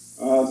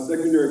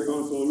 Secondary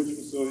console image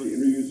facility,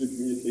 inter-user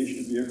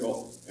communication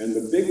vehicle, and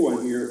the big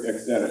one here,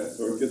 Xedit,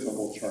 so it gets a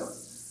whole chart.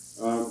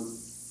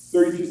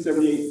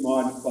 3278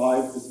 Mod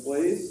 5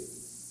 displays.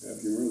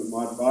 If you remember, the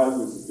Mod 5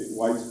 was a big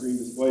widescreen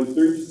display.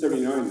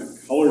 3279, the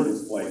color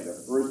display, the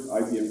first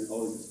IBM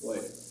color display.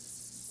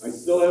 I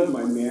still have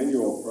my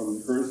manual from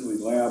the Kearsley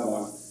lab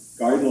on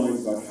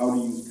guidelines on how to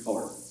use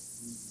color.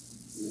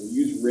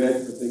 Use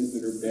red for things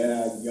that are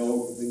bad,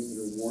 yellow for things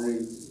that are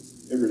warning.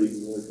 Everybody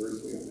ignored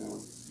Kearsley on that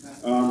one.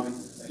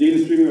 Data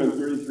streaming on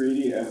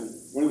 3380, and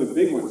one of the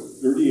big ones,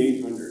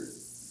 3800,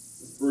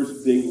 the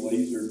first big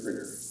laser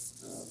printer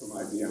from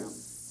IBM.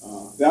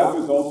 That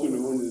was also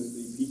known as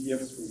the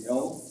PTFs from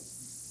hell,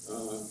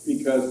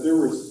 because there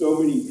were so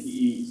many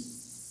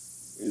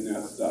PEs in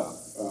that stuff.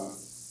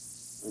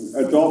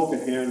 Adolph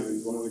Cahan,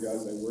 who's one of the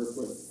guys I work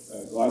with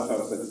at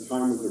Glasshouse at the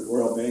time, was at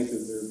Royal Bank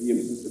as their VM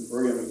system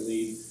programming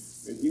lead,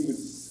 and he would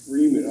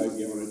scream at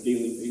IBM on a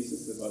daily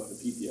basis about the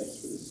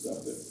PTFs for this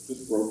stuff that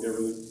just broke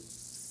everything.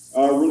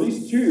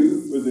 Release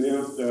 2 was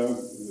announced a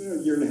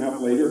year and a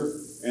half later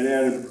and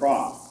added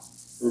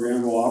PROFS,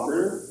 Programmable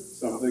Operator,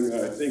 something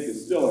that I think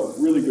is still a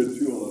really good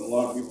tool that a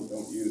lot of people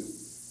don't use.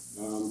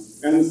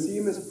 And the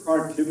CMS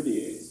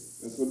productivity aids,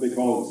 that's what they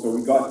call them. So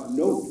we got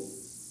Note.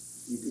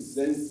 You could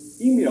send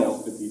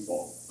emails to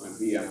people on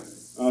VM.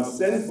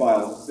 Send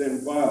files,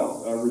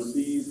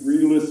 receive,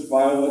 read list,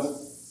 file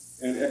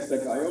list, and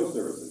exec.io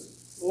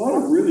services. A lot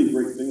of really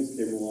great things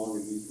came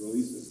along in these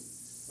releases.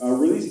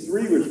 Release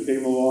 3, which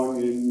came along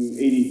in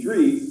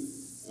 '83,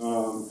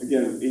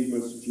 again, 8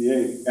 months to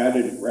GA,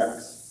 added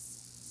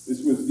Rex.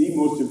 This was the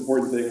most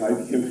important thing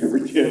IBM ever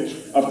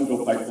did up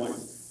until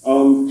pipelines.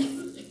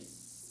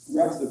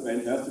 Rex is a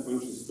fantastic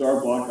function,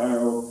 star block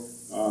IO,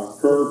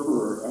 Curve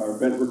for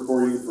event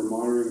recording for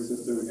monitoring the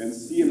system, and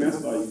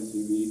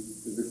CMS.UCV,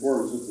 because before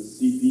it was just a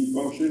CP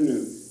function,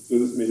 and so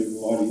this made it a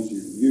lot easier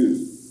to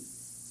use.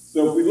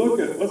 So if we look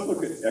at, let's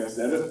look at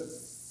Xedit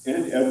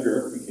and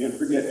Edgar. We can't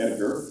forget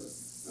Edgar.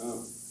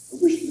 I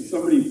wish that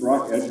somebody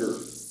brought Edgar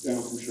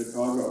down from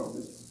Chicago.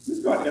 Who's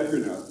got Edgar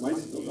now? Mike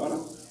still got him?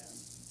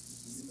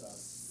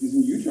 He's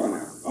in Utah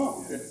now.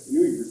 Oh, okay. I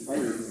knew he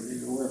retired. I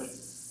didn't know where.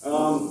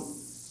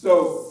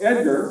 So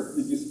Edgar,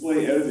 the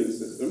display editing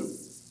system,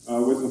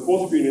 was a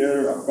full-screen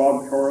editor.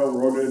 Bob Correll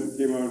wrote it and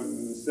came out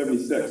in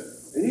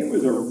 '76. And it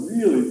was a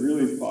really,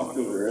 really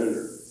popular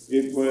editor.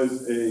 It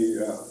was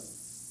a, I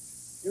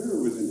can't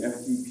remember if it was an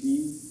FTP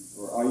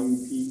or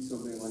IUP,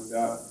 something like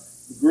that.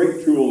 A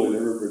great tool that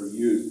everybody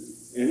used.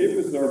 And it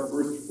was our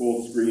first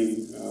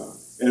full-screen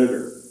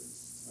editor.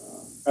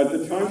 At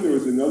the time, there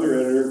was another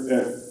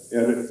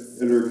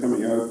editor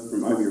coming out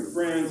from IBM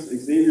France.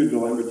 Xavier de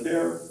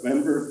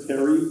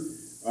Lambertieri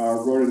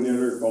wrote an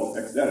editor called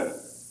Xedit.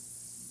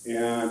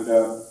 And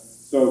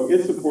so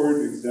it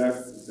supported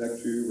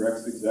exec2,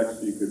 Rex exec,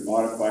 so you could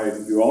modify it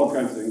and do all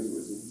kinds of things. It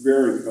was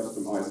very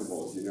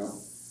customizable, as you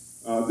know.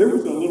 There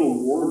was a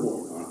little war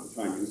going on at the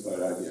time inside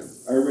IBM.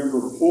 I remember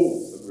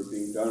polls that were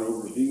being done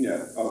over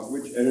VNet of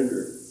which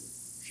editor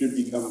should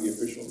become the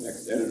official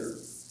next editor.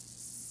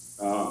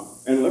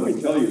 And let me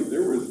tell you,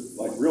 there was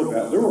like real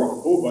bad. There were a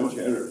whole bunch of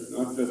editors,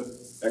 not just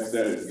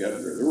Xedit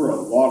editor. There were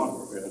a lot of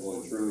them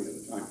available internally at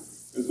the time.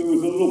 And so it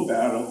was a little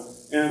battle,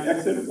 and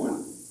Xedit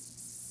won.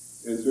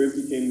 And so it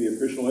became the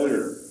official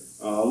editor.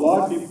 A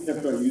lot of people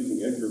kept on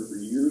using Edgar for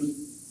years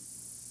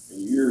and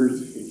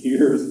years and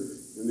years.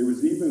 And there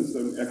was even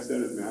some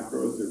Xedit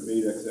macros that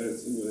made Xedit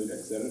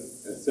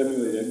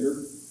simulate Edgar.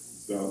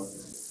 So,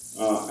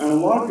 and a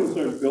lot of people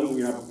started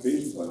building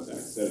applications on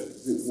Xedit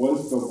because it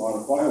was so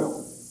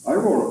modifiable. I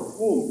wrote a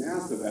whole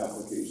mass of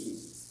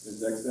applications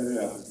as Xedit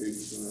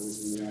applications when I was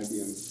in the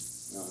IBM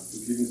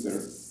Computing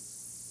Center.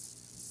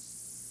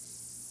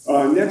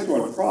 Next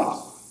one, PROFS.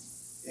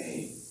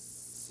 Yay.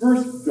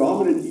 First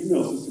dominant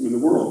email system in the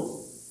world.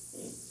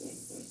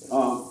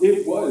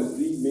 It was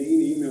the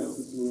main email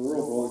system in the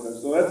world for a long time.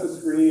 So that's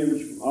a screen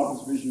image from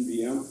Office Vision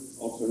VM,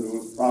 also known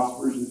as PROFS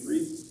version 3.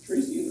 Is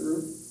Tracy in the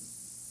room?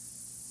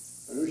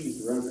 I know she's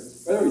around here.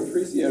 By the way,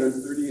 Tracy had her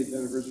 38th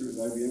anniversary with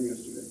IBM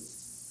yesterday.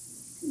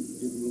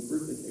 Give a little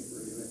birthday cake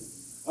for her anyway.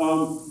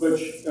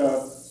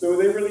 So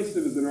they released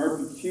it as an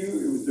RPQ.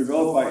 It was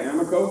developed by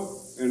Amico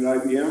and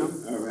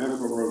IBM.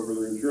 Amico wrote for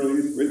their internal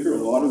use. Went through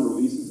a lot of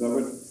releases of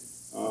it.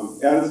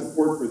 Added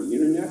support for the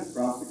internet,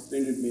 PROFS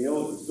extended mail.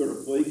 It was sort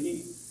of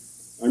flaky.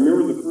 I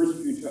remember the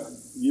first few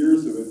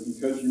years of it,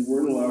 because you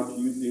weren't allowed to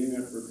use the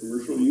internet for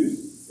commercial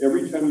use.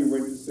 Every time you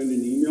went to send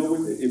an email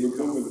with it, it would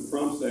come with a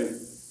prompt saying,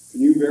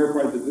 can you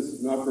verify that this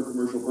is not for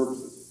commercial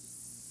purposes?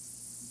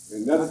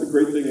 And that's the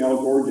great thing Al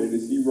Gore did,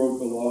 is he wrote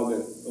the law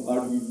that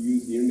allowed you to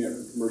use the internet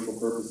for commercial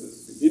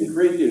purposes. He didn't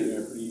create the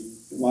internet, but he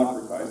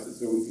democratized it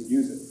so we could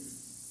use it.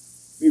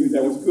 Maybe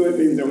that was good,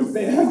 maybe that was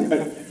bad,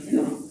 but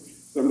you know,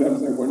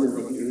 sometimes I wonder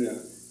about the internet.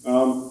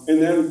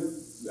 And then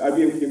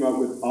IBM came out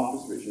with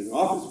Office Vision.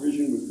 Office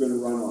Vision was going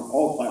to run on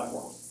all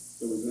platforms.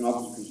 There was an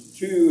Office Vision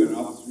 2, an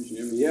Office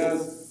Vision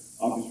MES,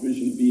 Office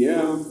Vision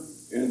VM,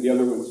 and the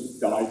other ones just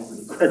died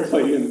pretty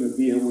quickly, and the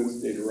VM one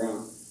stayed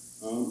around.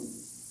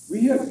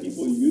 We had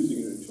people using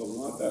it until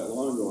not that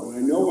long ago, and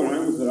I know when I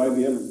was at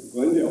IBM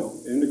Glendale,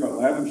 the Endicott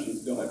Lab machine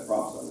still had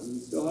PROFS on it, and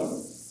it still have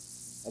it.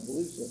 I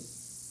believe so.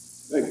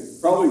 Like,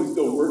 probably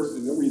still works,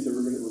 and nobody's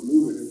ever going to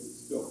remove it.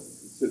 It's still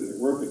sitting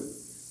there working.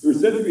 There were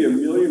said to be 1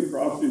 million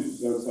PROFS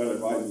users outside of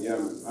IBM,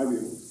 and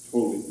IBM was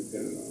totally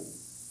dependent on it.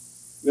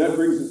 That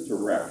brings us to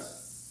Rex.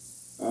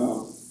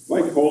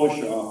 Mike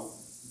Collishaw,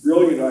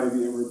 brilliant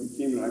IBMer,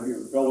 became an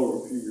IBM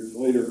fellow a few years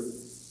later.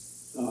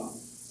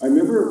 I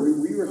remember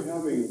we were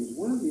having, it was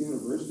one of the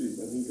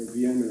anniversaries, I think, of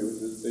VM, and it was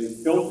at the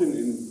Hilton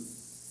in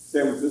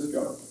San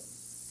Francisco.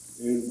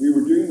 And we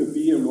were doing the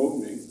VM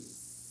opening,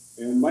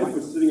 and Mike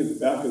was sitting at the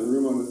back of the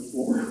room on the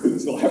floor with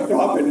his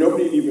laptop, and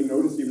nobody even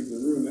noticed he was in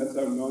the room. That's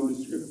how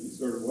nondescript he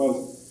sort of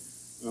was.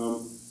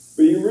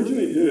 But he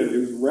originally did it. It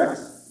was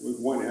Rex with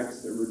one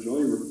X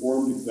originally,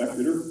 Reformed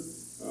Executor,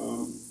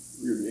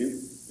 weird name.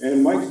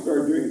 And Mike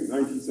started doing it in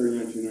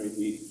 1979 to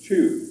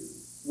 1982.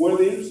 One of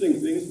the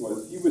interesting things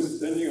was he was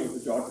sending out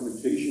the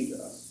documentation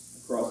to us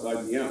across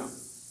IBM.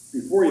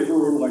 Before he ever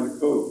wrote a line of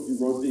code, he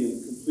wrote the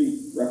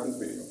complete reference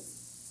manual.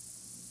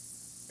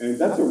 And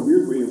that's a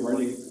weird way of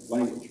writing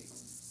language.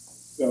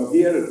 So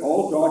he had it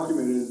all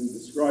documented and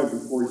described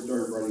before he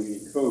started writing any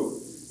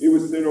code. It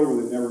was sent over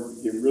the network,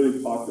 became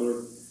really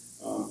popular.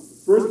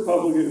 First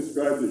publicly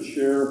described as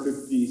Share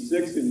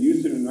 56 in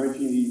Houston in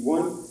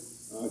 1981.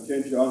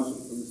 Ken Johnson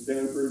from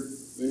Stanford,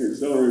 Linear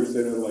Accelerator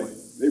Center, like,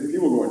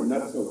 people going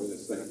nuts over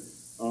this thing.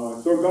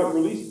 So it got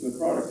released in the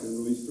product in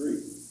release 3.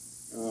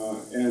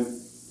 And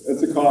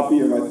it's a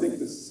copy of, I think,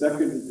 the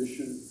second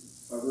edition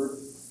cover.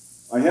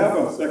 I have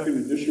a second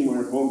edition one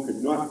at home,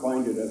 could not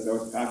find it as I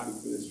was packing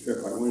for this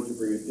trip. I wanted to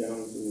bring it down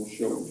as a little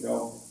show and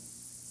tell.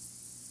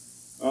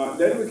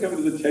 Then we come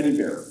to the teddy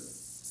bear.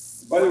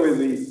 By the way,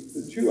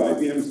 the two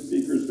IBM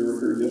speakers that were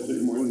here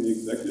yesterday morning, the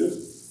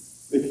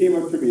executives, they came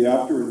up to me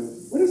after and,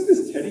 what is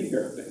this teddy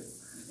bear thing?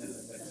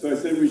 So I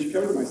said, we should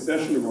come to my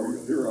session tomorrow,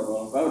 you'll hear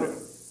all about it.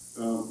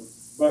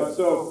 But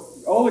so,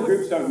 all the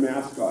groups have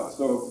mascots.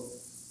 So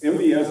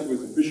MVS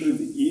was officially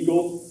the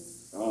eagle.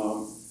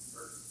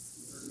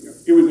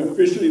 It was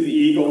officially the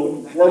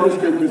eagle. Warmer's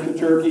group was the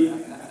turkey.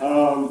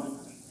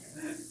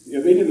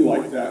 They didn't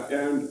like that.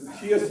 And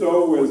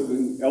TSO was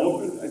an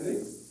elephant, I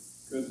think,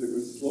 because it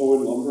was slow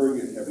and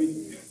lumbering and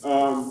heavy.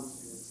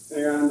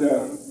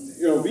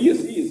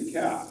 VSE is a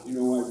cat. You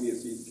know why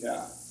VSE is a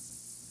cat?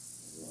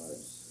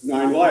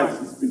 9 lives.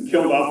 He's been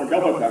killed off a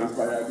couple of times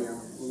by IBM.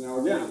 Well, now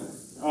again.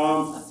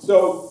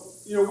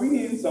 We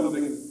needed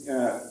something.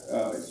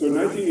 So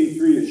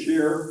 1983 at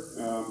Share,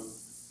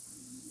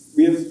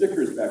 we had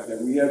stickers back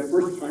then. We had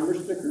first-timer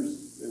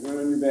stickers that went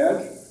on your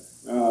badge.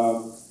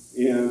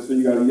 And so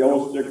you got a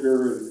yellow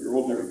sticker, and if you're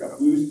old-timer, you got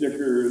blue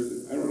stickers.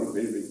 And I don't know if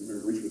anybody can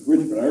remember which was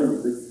which, but I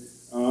remember.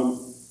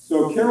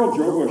 So Carol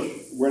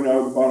Jobush went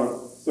out and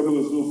bought some of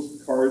those little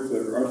cards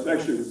that are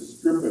actually, it was a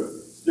strip of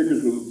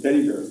stickers with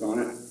teddy bears on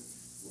it.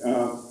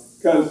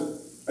 Because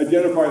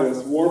identify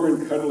us warm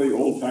and cuddly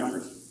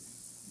old-timers.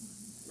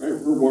 Right?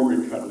 We're warm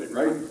and cuddly,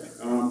 right?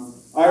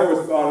 I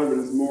always thought of it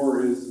as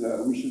more as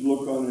we should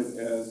look on it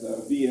as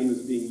VM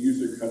as being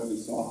user-cuddly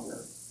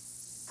software.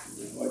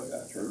 I like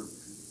that term.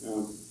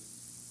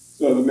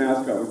 So the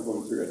mascot was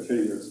going through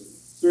teddy bears.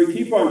 So we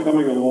keep on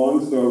coming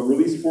along. So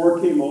release 4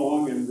 came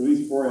along, and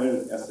release 4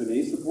 added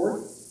SNA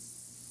support.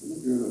 I'm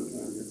not doing it on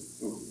time here.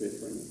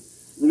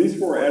 Release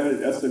 4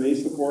 added SNA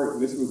support,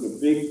 and this was a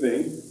big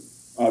thing.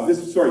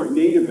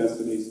 Native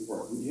SNA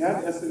support. We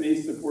had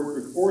SNA support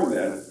before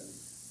that,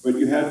 but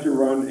you had to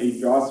run a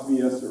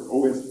DOS-VS or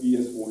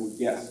OS-VS1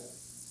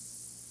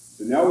 guest.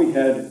 So now we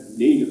had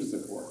native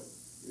support.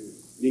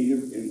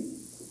 Native in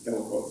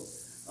yellow quotes.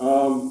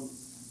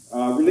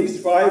 Release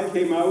 5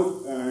 came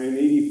out in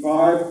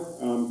 85.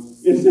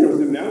 It was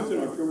announced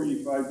in October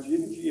 85,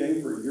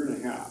 GA for a year and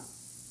a half.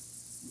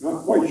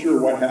 Not quite sure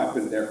what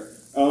happened there.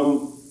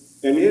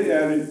 And it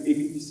added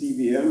APPC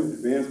VM,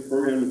 Advanced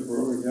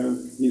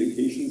Program-to-Program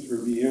Communications for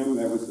VM.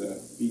 That was a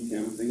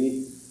VTAM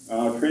thingy.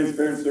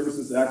 Transparent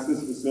Services Access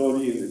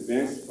Facility and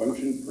Advanced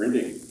Function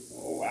Printing.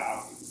 Oh,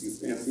 wow. You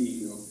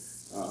fancy,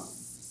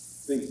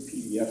 think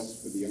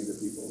PDFs for the younger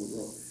people in the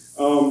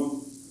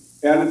world.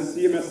 Added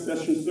CMS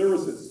Session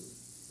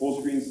Services, full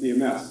screen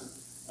CMS,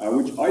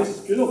 which I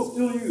still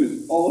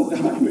use all the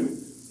time.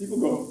 And people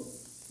go,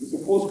 there's a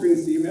full screen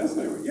CMS?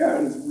 And I went, yeah,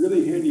 and it's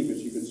really handy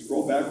because you can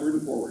scroll backward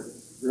and forward.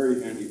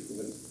 Very handy for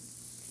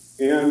this.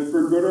 And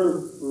for good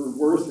or for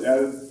worse,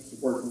 added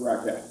support for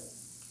RACF.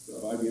 So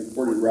IBM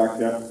ported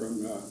RACF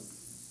from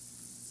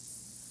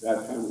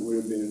that time it would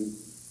have been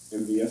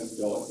MVS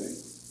still, I think,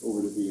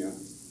 over to VM.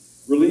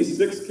 Release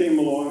 6 came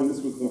along, and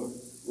this was the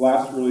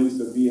last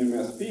release of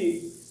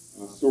VMSP,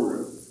 sort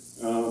of.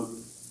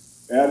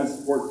 Added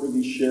support for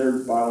the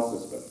shared file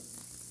system.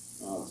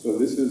 So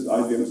this is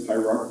IBM's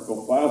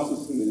hierarchical file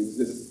system that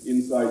exists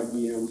inside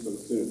VM. So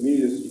instead of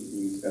media, you can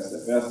use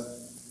SFS.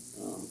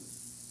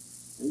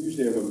 I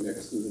usually have a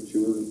mix of the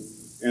two of them.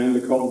 And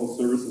the callable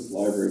services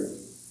library.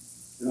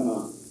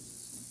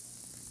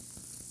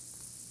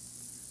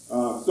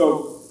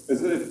 So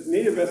as a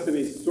native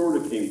SNA sort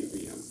of came to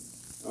VM.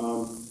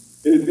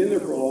 It had been there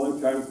for a long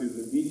time through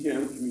the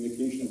VTAM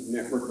Communications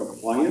Network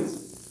Appliance,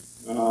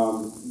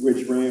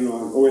 which ran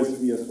on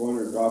OS-VS1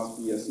 or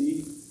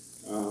DOS-VSE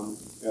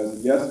as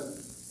a guest.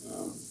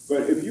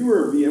 But if you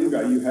were a VM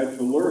guy, you had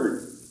to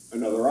learn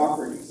another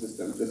operating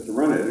system just to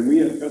run it. And we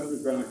had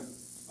customers going,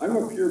 I'm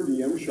a pure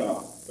VM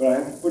shop, but I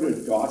have to put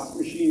a DOS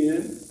machine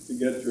in to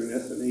get to an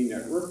SNA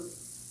network.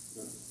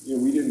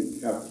 We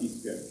didn't have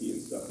TCP/IP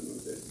and stuff in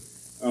those days.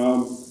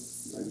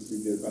 I guess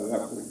we did by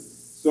that point.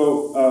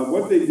 So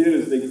what they did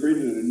is they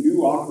created a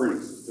new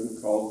operating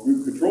system called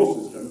Group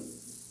Control System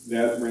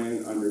that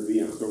ran under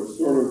VM. So it was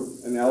sort of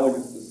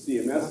analogous to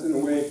CMS in a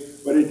way,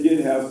 but it did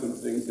have some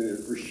things in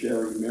it for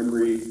sharing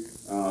memory.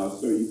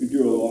 So you could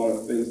do a lot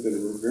of things that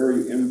were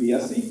very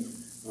MVS-y.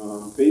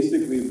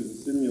 Basically, it was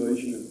a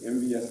simulation of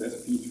MVS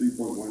SP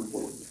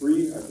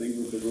 3.1.3, I think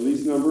was the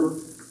release number.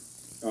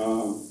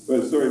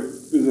 But so it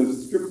was a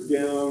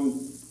stripped-down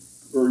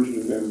version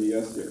of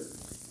MVS here.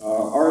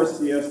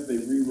 RSCS, they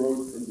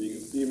rewrote from being a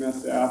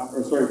CMS app,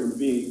 from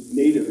being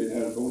native, it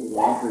had its own little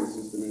operating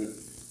system in it,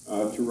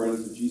 to run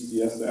as a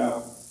GCS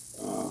app.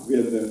 We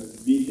had the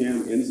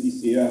VCAM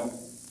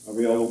NCCF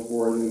available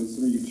for it, and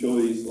some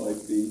utilities like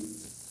the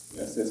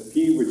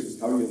SSP, which is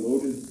how you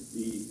loaded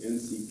the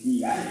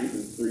NCP, which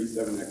is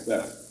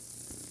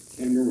 37XX.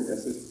 Can't remember what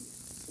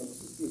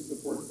subsystem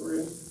support for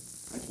you.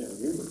 I can't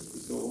remember. It's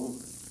been so long.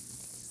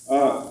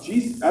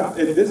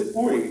 At this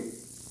point,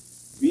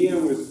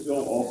 VM was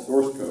still all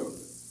source code.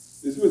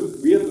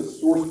 We had the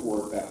source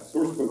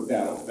code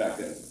battles back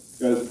then,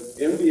 because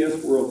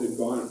MVS world had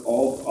gone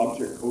all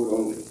object code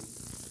only.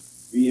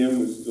 VM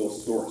was still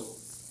source.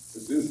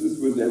 But since this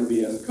was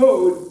MVS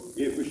code,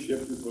 it was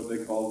shipped as what they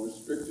call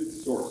restricted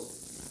source.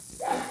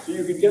 So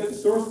you could get the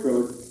source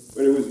code,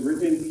 but it was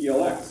written in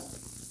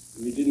PLX.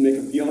 And you didn't make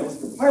a PLX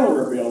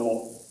compiler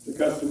available to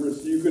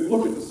customers, so you could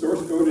look at the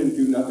source code and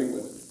do nothing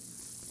with it.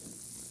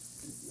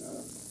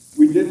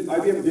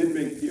 IBM did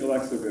make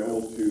PLX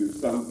available to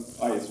some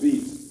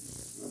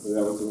ISVs, but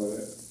that was about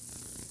it.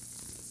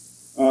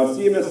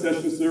 CMS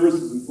session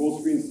services and full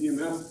screen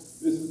CMS.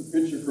 This is a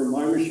picture from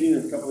my machine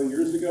a couple of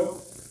years ago.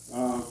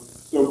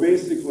 So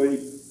basically,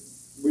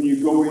 when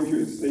you go into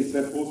it, say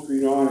set full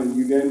screen on, and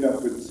you'd end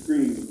up with the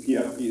screen with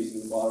PFPs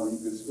in the bottom, you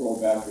could scroll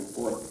back and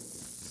forth.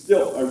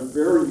 Still, a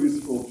very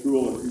useful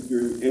tool if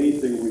you're doing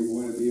anything where you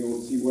want to be able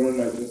to see what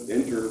did I just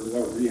enter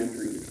without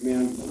re-entering the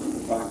command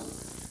multiple times.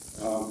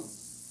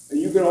 And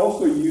you can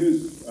also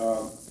use,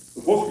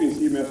 the full screen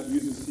CMS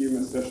uses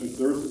CMS session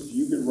services, so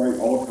you can write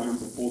all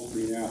kinds of full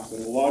screen apps.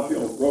 And a lot of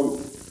people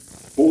wrote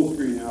full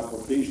screen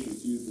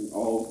applications using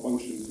all the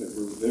functions that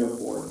were there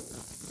for it.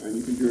 And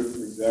you can do it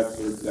from execs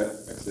or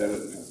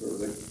exedit and that sort of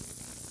thing.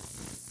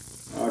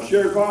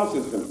 Shared file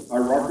system,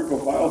 hierarchical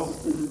file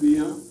system for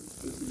VM.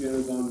 This again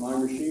is on my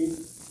machine.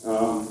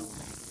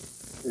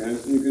 And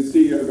so you can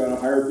see I've got a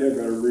hierarchy, I've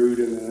got a root,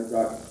 and then I've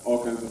got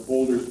all kinds of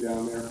folders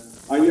down there.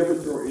 I never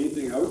throw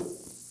anything out.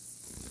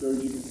 So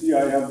as you can see,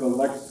 I have the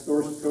Lex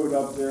source code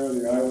up there,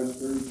 the iOS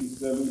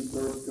 3270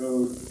 source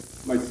code,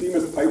 my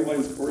CMS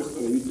pipelines course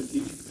that I used to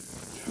teach.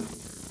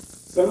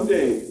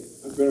 Someday,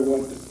 I'm going to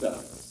want this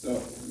stuff.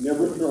 So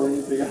never throw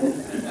anything out.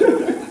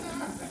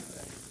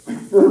 I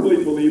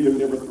firmly believe in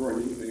never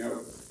throwing anything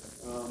out.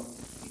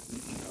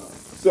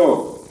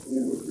 So, yeah,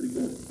 it was pretty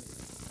good.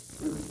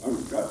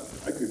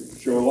 I could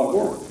show a lot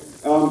more.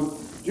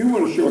 Do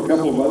want to show a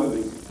couple of other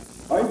things.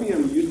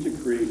 IBM used to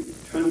create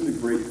tons of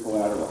great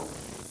collateral.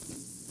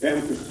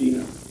 And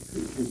Christina,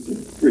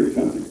 great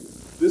tons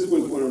of. This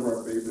was one of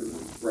our favorite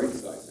ones, right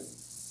sizing.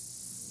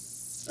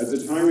 At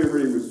the time,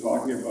 everybody was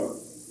talking about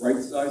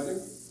right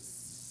sizing,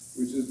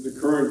 which is the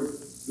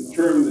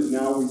term that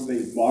now we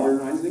say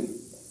modernizing.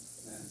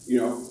 You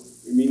know,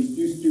 it means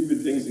do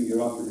stupid things and get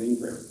off your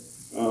mainframe.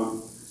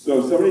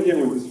 So somebody came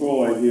with this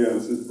whole idea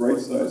and says right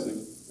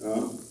sizing.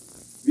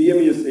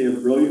 VMESA,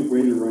 a brilliant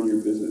way to run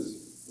your business.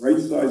 Right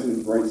size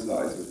and bright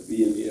size with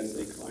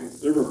VMESA client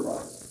server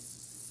products.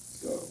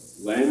 So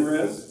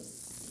LANRES,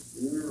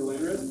 you remember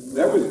LANRES?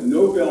 That was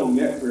Novell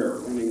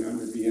NetWare running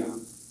under VM.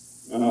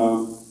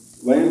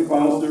 LAN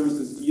file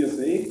services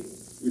ESA,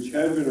 which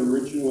had been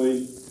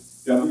originally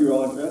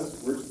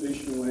WLFS,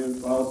 Workstation LAN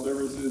File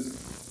Services.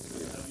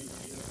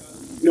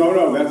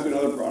 No, that's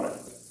another product.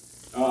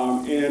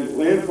 And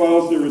LAN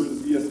File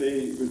Services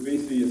ESA was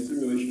basically a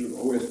simulation of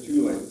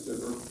OS2 LAN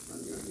server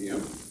running on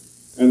VM.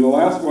 And the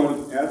last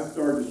one,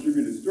 AdStar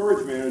Distributed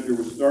Storage Manager,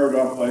 was started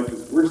off like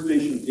this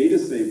Workstation Data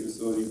Save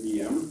Facility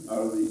VM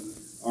out of the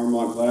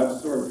Armonk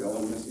Labs. Sorry, Bill,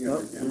 I'm messing up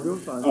again.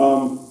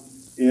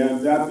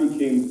 And that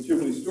became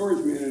Tivoli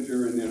Storage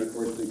Manager, and then, of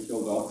course, they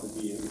killed off the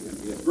VM and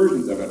we had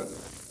versions of it.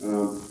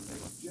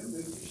 Jim,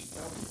 maybe you should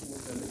tell people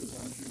what that is.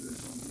 I'm sure there's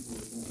some people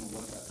that don't know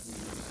what that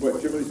means.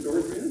 What, Tivoli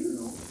Storage Manager?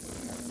 No.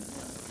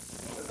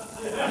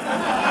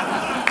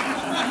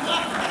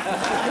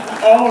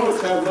 All of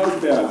us have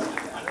notepads.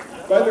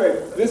 By the way,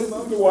 this is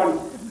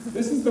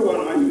the one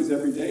I use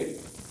every day.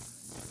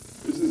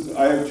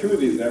 I have two of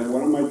these. I have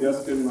one on my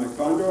desk in my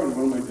condo and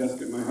one on my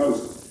desk at my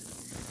house.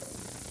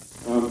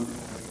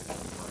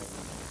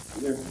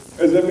 Yeah.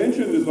 As I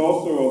mentioned, there's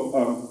also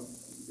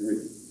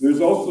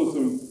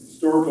some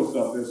historical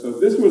stuff there. So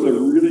this was a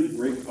really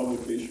great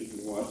publication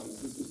from Washington.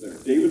 This was there.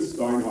 David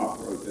Steinhoff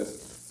wrote this,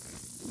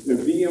 the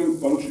VM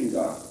function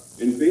guide,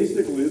 and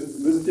basically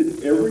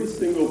listed every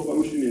single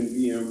function in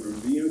VM from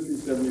VM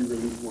 370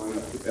 release 1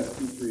 up to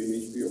SP3 and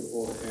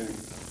HBO4 and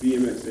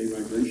VMXA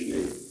migration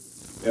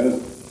 8 as,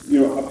 you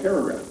know, a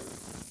paragraph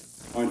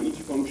on each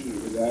function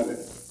that was added.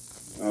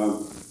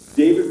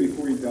 David,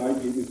 before he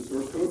died, gave me the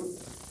source code.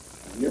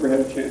 I never had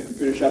a chance to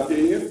finish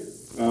updating it.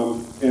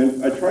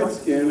 And I tried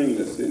scanning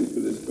this in for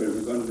this, but it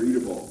was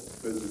unreadable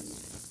because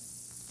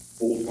it's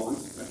old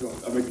fonts.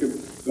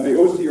 My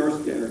OCR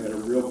scanner had a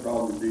real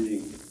problem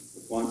reading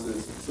the fonts,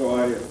 so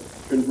I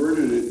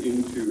converted it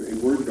into a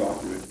Word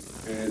document,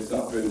 and it's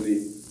up in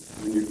the,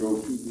 when you go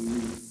to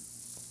the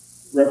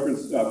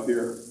reference stuff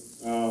here,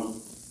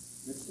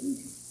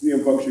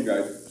 VM function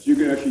guide, so you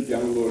can actually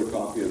download a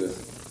copy of this.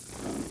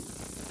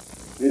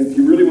 And if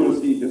you really want to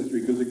see history,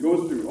 because it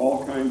goes through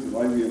all kinds of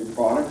IBM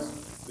products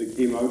that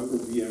came out for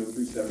VM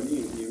 370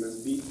 and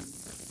VMSP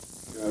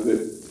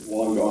that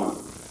long gone.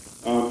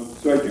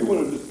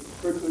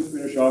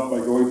 off by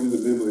going through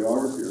the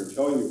bibliography or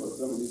telling you about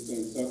some of these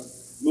things. So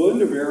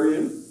Melinda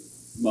Varian,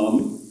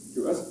 Mum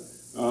to us,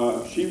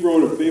 she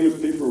wrote a famous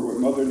paper, What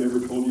Mother Never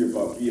Told You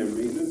About VM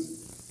Maintenance.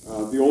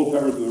 The old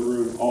timers in the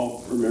room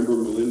all remember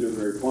Melinda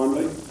very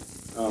fondly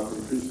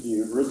from Princeton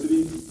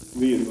University,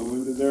 Lee and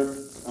Melinda there.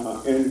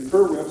 And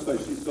her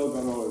website, she's still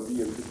got all of the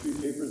history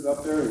papers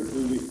up there,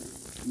 including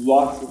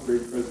lots of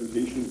great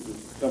presentations of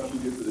stuff she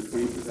did for the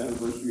 25th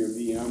anniversary of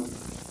VM.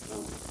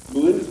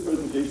 Melinda's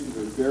presentations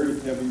are very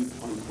heavy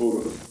on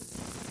photos.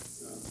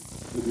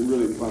 They're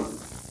really fun.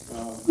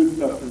 Good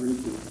stuff to read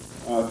through.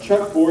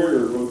 Chuck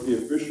Boyer wrote the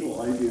official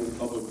IBM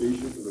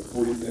publication for the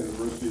 40th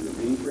anniversary of the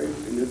mainframe,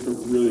 and it's a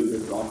really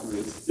good document.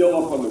 It's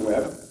still up on the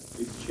web.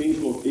 It's changed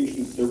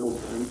location several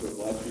times over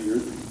the last few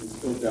years, but you can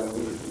still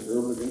download it from there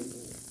over again.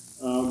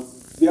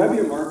 The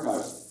IBM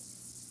archives.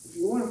 If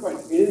you want to find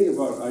anything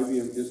about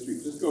IBM history,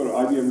 just go to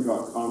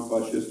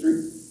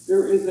ibm.com/history.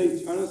 There is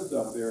a ton of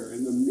stuff there,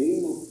 and the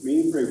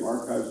mainframe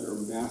archives are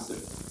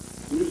massive.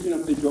 Interesting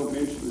enough, they don't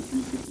mention the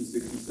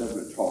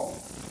 360-67 at all.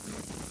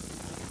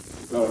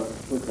 So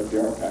look at the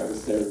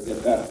archives there,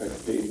 get that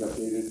page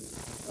updated.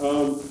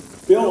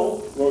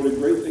 Bill wrote a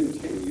great thing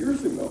 10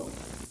 years ago,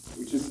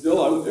 which is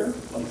still out there,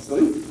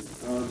 obviously.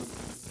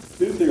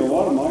 Seriously, a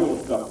lot of my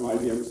old stuff from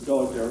IBM is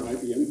still out there on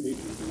IBM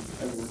pages, and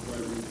I've worked for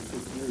IBM for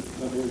 6 years,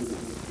 nothing ever goes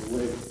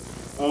away.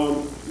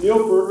 Neil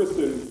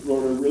Ferguson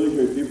wrote a really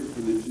good paper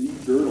for the Z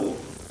Journal.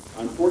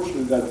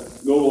 Unfortunately,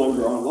 that's no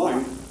longer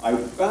online. I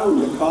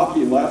found a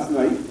copy last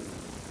night,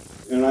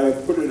 and I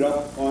have put it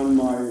up on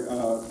my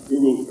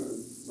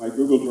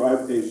Google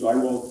Drive page, so I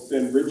will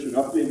send Rich an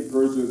updated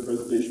version of the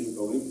presentation with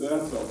a link to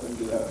that, so I'll send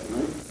you that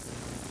tonight.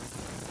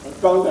 I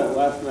found that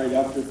last night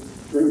after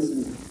drinks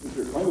and,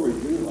 by the way,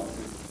 dinner last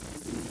night.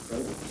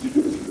 It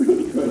was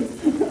really good.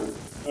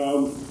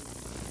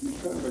 You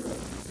spent like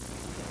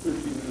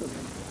 13 minutes.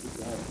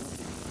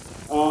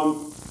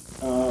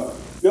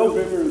 Bill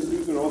Bimmer and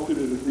Susan also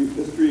did a brief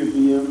history of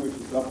VM, which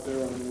is up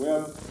there on the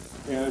web.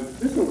 And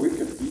there's a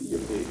Wikipedia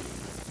page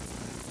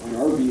on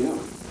our VM.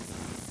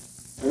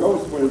 I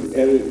always wanted to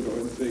edit and go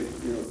and say,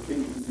 you know,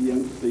 change the VM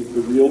to say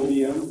the real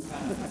VM.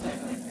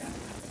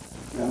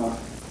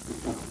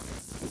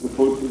 As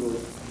opposed to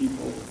those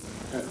people.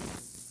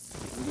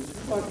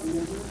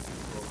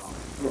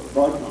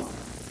 Broadcom.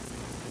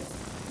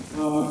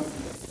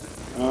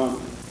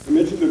 I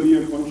mentioned the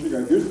VM function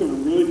guide. Here's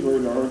some really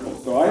great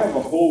articles. So I have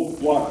a whole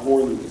lot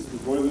more than this.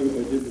 One of the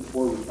things I did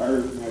before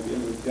retiring from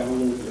IBM was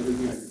download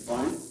everything I could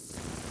find.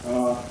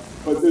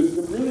 But there's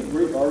some really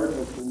great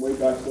articles from way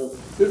back. So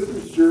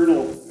Systems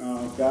Journal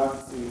back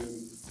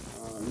in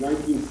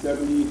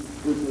 1970,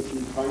 Virtual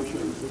Machine Time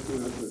Sharing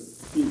System, that's a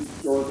key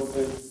historical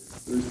thing.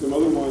 There's some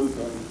other ones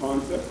on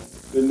concept.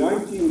 The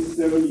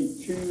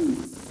 1972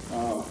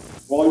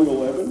 volume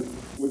 11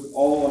 was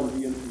all on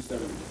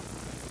VM270.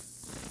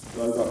 So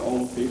I've got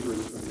all the papers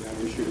from that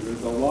issue.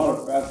 There's a lot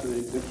of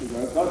fascinating things.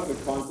 I thought the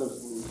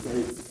concepts were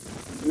great.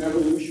 There's an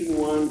evolution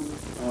one.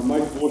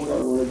 Mike Bolshar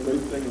wrote a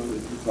great thing on the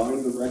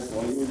design of the Rex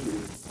language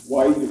and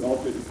why he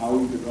developed it and how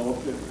he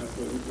developed it. And that's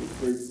what was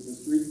great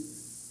history.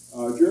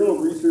 Journal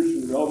of Research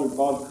and Development,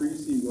 Bob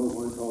Creasy wrote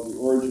one called The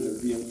Origin of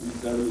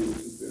VM370,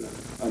 which has been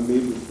a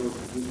major source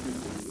of history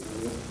for the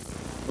area.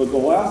 But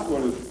the last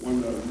one is one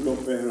that I'm a real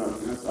fan of,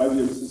 and that's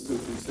IBM System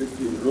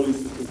 360 and early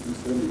System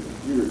 370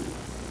 computers.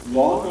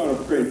 Long out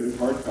of print in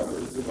hardcover.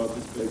 It's about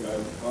this big. I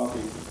have a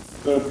copy.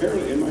 But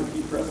apparently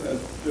MIT Press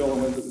still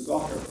has it in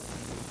software.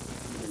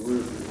 Where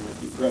is it,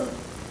 MIT Press?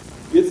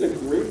 It's a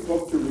great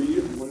book to read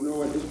if you want to know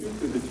what history,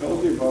 because it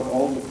tells you about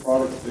all the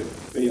products that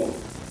failed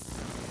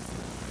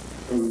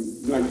from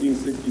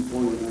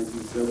 1964 to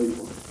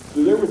 1974.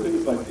 So there were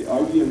things like the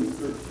IBM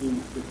 1350.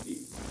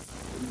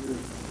 Have you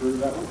heard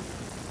of that one?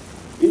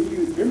 It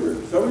used, remember,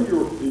 some of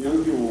the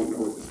young people won't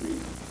know what this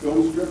means.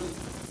 Film strips,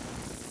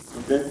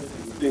 okay?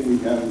 The thing we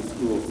had in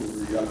school when we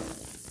were young.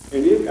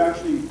 And it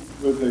actually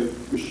was a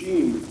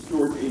machine that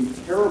stored a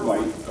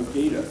terabyte of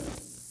data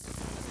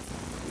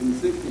in the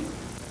 60s.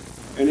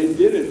 And it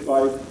did it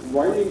by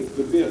writing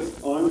the bits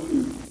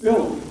onto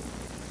film,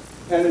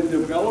 had a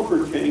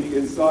developer tank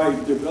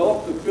inside,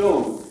 developed the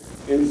film,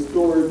 and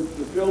stored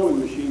the film in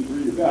the machine to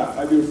read it back.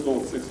 I just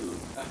sold 6 of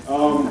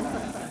them.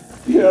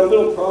 You had a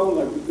little problem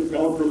like the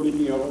developer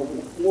leaking out over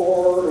the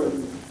floor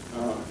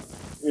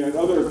and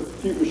other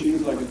cute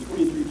machines like a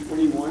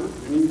 2321.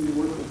 And you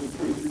work with the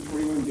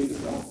 2321 data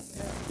cell.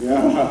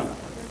 Yeah.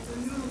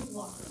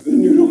 The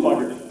noodle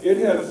plugger. It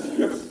had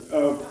strips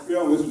of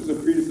film. This was a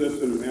predecessor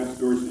to mass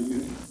storage that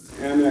used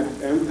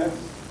Ampex.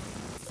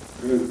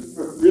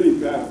 Really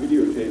bad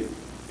videotape.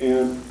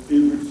 And it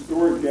would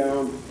store it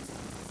down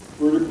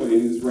vertically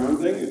in this round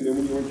thing, and then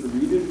when you went to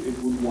read it, it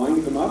would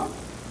wind them up.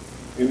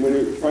 And when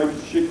it tried to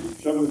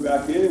shove them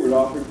back in, it would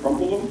often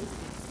crumple them.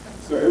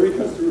 So every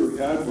customer who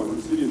had one,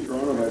 the city of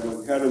Toronto had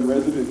one, had a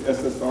resident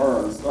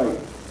SSR on site,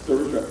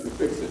 service rep, to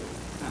fix it,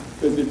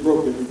 because it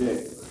broke every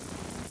day.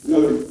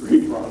 Another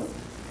great product.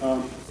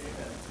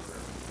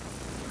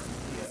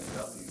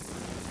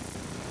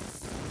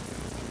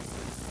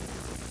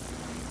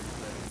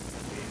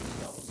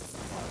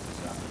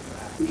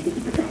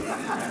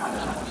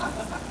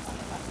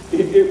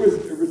 it was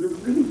a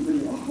really,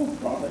 really awful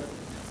product.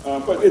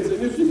 But it's an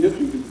interesting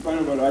history to find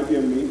out about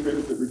IBM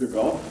mainframes that were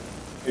developed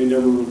and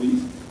never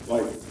released,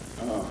 like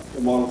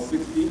the Model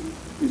 60,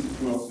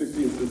 360 Model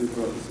 60 instead of the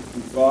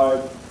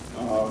 65,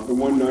 the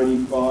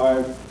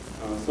 195,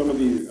 some of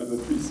the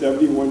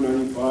 370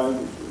 195,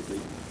 which was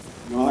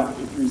not a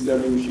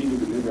 370 machine,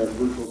 but they never had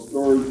virtual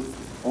storage,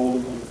 all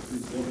of them on the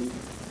 370.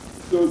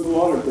 So there's a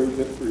lot of great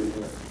history in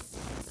there.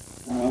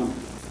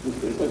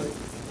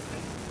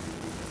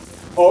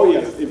 Oh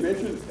yes, it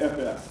mentions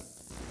FS.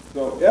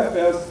 So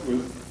FS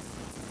was,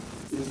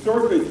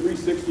 historically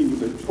 360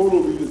 was a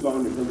total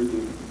redesign of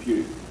everything in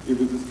computing. It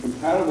was this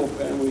compatible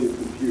family of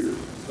computers.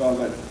 You saw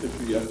that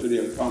picture yesterday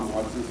of Tom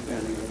Watson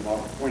standing in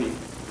Model 20. I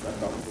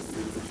thought was a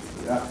good picture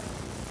for that.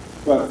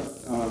 But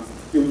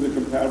it was a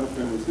compatible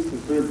family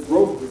system, but it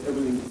broke with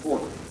everything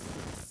before.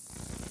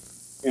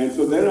 And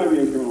so then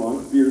IBM came along,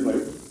 a few years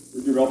later,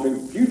 we're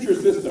developing future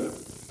systems.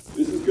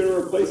 This is going to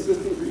replace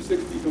System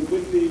 360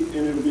 completely,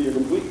 and it'll be a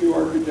complete new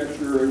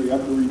architecture, and you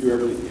have to redo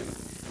everything again.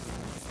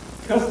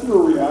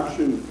 Customer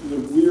reaction to the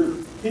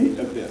weird hint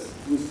of this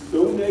was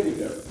so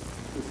negative,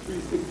 this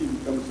 360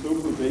 becomes so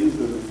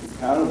pervasive and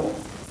compatible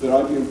that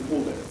IBM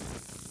pulled it.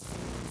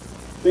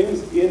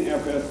 Things in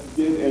FS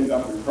did end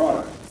up in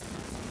product,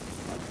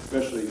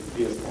 especially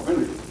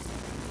AS400,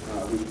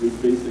 which was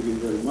basically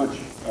very much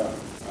a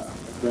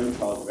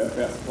grandchild of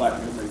FS, flat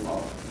memory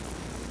model.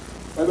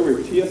 By the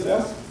way,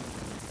 TSS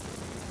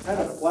had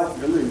a flat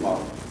memory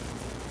model.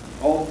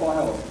 All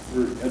files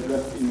were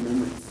addressed in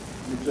memory.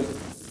 It's just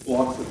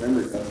blocks of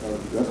memory, that's how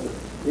it's addressed it.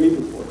 Way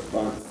before it's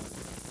time.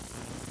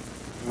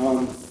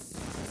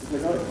 I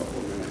got a couple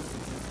of minutes.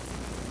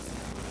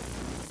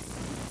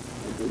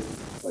 Okay,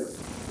 like,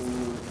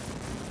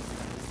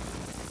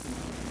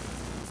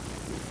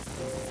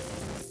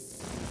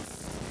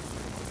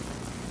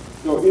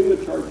 so in the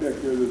chart deck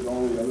here, there's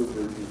all the other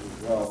versions as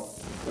well.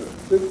 But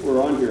since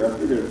we're on here, I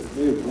figured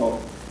may as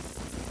well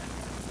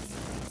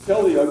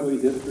tell the ugly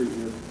history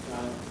here.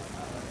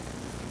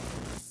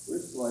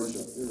 Where's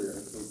slideshow? Here we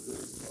are.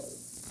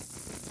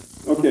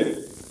 Okay,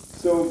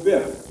 so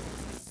BIP.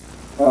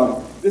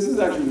 This is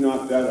actually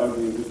not that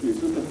ugly in history.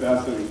 It's just a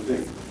fascinating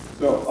thing.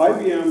 So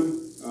IBM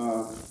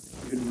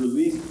had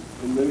released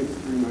the Linux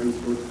 390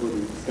 source code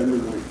in December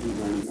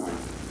 1999.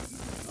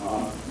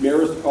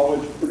 Marist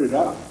College put it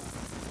up.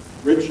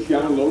 Rich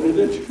downloaded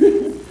it.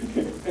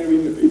 I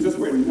mean, it just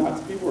went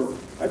nuts.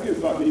 I just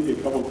thought maybe a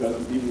couple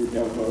dozen people would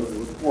download it. There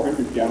was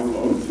 400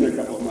 downloads in a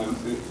couple of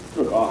months, and it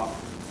took off.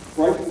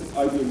 Frightened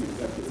IBM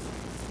executives.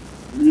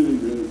 Really,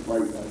 really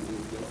frightened IBM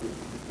executives.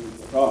 It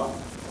took off.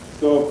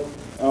 So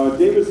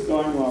David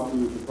Steinhoff, who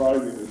was the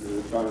product manager at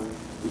the time,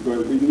 was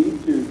going, we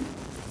need to,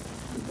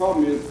 the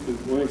problem is that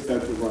Linux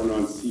had to run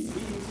on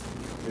CPs,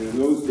 and in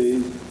those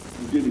days,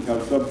 you didn't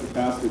have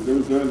subcapacity. There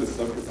was none of the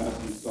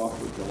subcapacity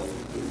software billing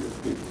for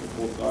the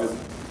full size.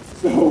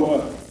 So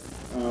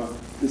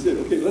they said,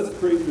 okay, let's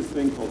create this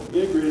thing called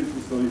Integrated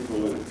Facility for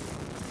Linux.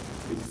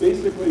 It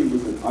basically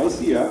was an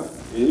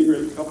ICF, an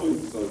integrated coupling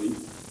facility,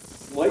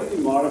 slightly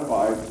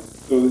modified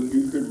so that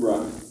you could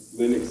run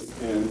Linux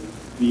and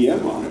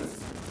VM on it.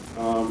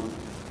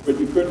 But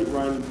you couldn't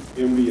run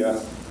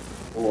MVS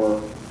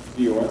or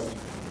DOS.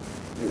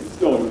 It's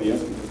still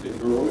MVS because they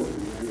were always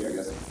I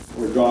guess,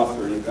 or DOS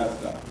or any of that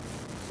stuff.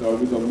 So it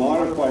was a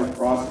modified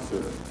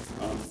processor.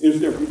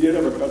 If we did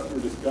have a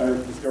customer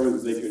discover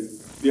that they could,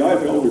 the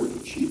IFL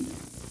was cheap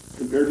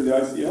compared to the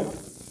ICF,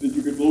 that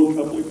you could load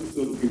coupling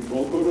facility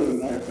control code on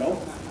an IFL.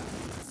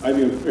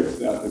 IBM fixed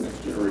that the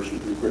next generation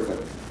pretty quickly.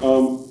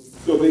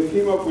 So they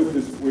came up with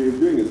this way of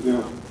doing this.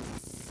 Now,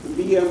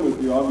 VM was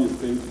the obvious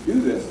thing to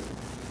do this.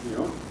 You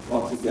know,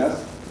 lots of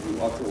guests and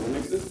lots of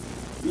Linuxes.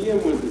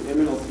 VM was the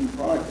MLC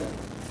product then.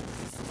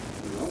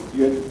 You know,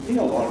 you had to pay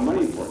a lot of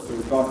money for it. So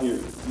we're talking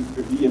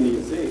the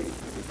VMESA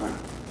at the time.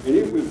 And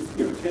it was,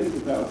 you know, tens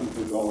of thousands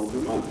of dollars a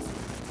month.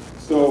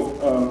 So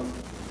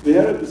they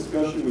had a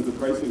discussion with the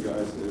pricing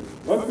guys. Said,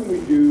 what can we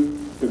do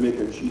to make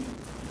a cheap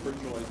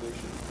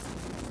virtualization?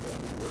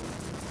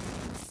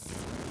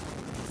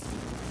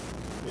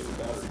 Okay, the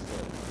battery's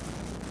low.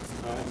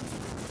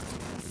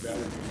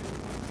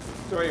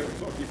 Sorry,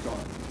 I'll keep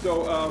talking. So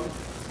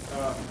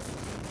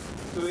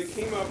they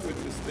came up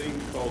with this thing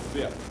called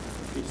VIP,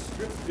 a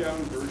stripped-down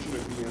version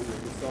of VM that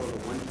could sell at a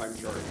one-time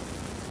charge.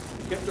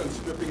 They kept on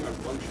stripping on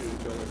function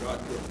until it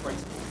got to a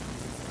price point.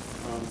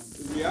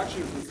 The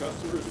reaction from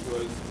customers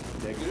was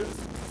negative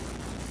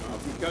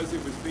because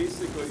it was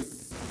basically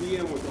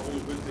VM with all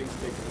the good things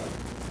taken out.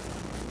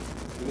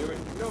 And they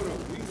went, no,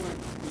 we want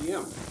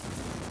VM.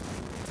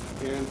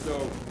 And so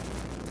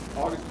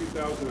August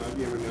 2000,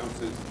 IBM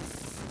announces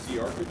Z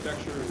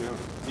architecture,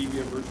 announced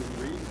ZVM version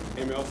 3,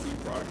 MLC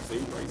product,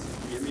 same price as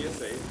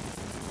VMESA,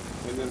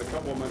 and then a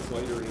couple of months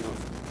later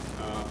announced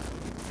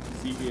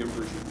ZVM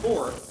version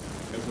 4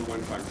 as a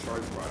one-time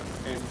charge product,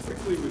 and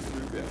quickly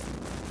withdrew BIP.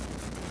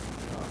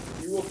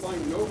 You will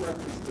find no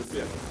reference to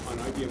BIP on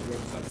IBM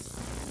websites.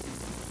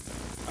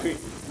 I mean,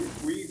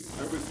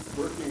 I was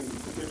working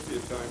particularly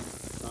at the time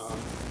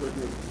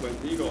working with Glenn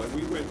Deagle, and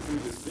we went through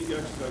this big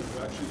exercise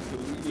of actually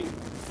deleting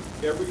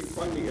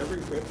finding every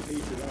web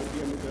page that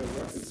IBM had done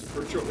reference to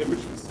virtual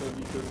image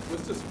facility, because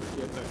let's just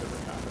forget that ever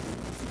happened.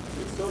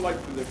 It's still like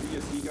the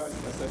VSE guys,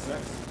 SSX.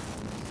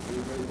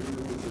 Anybody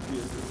remember the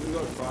VSE? There's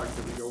another product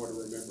that we don't want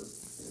to remember.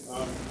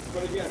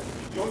 But again,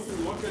 don't you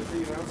look at the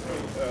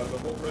announcement, the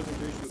whole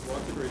presentation is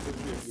lots of great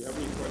history. If you have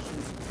any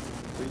questions,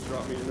 please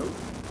drop me a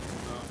note.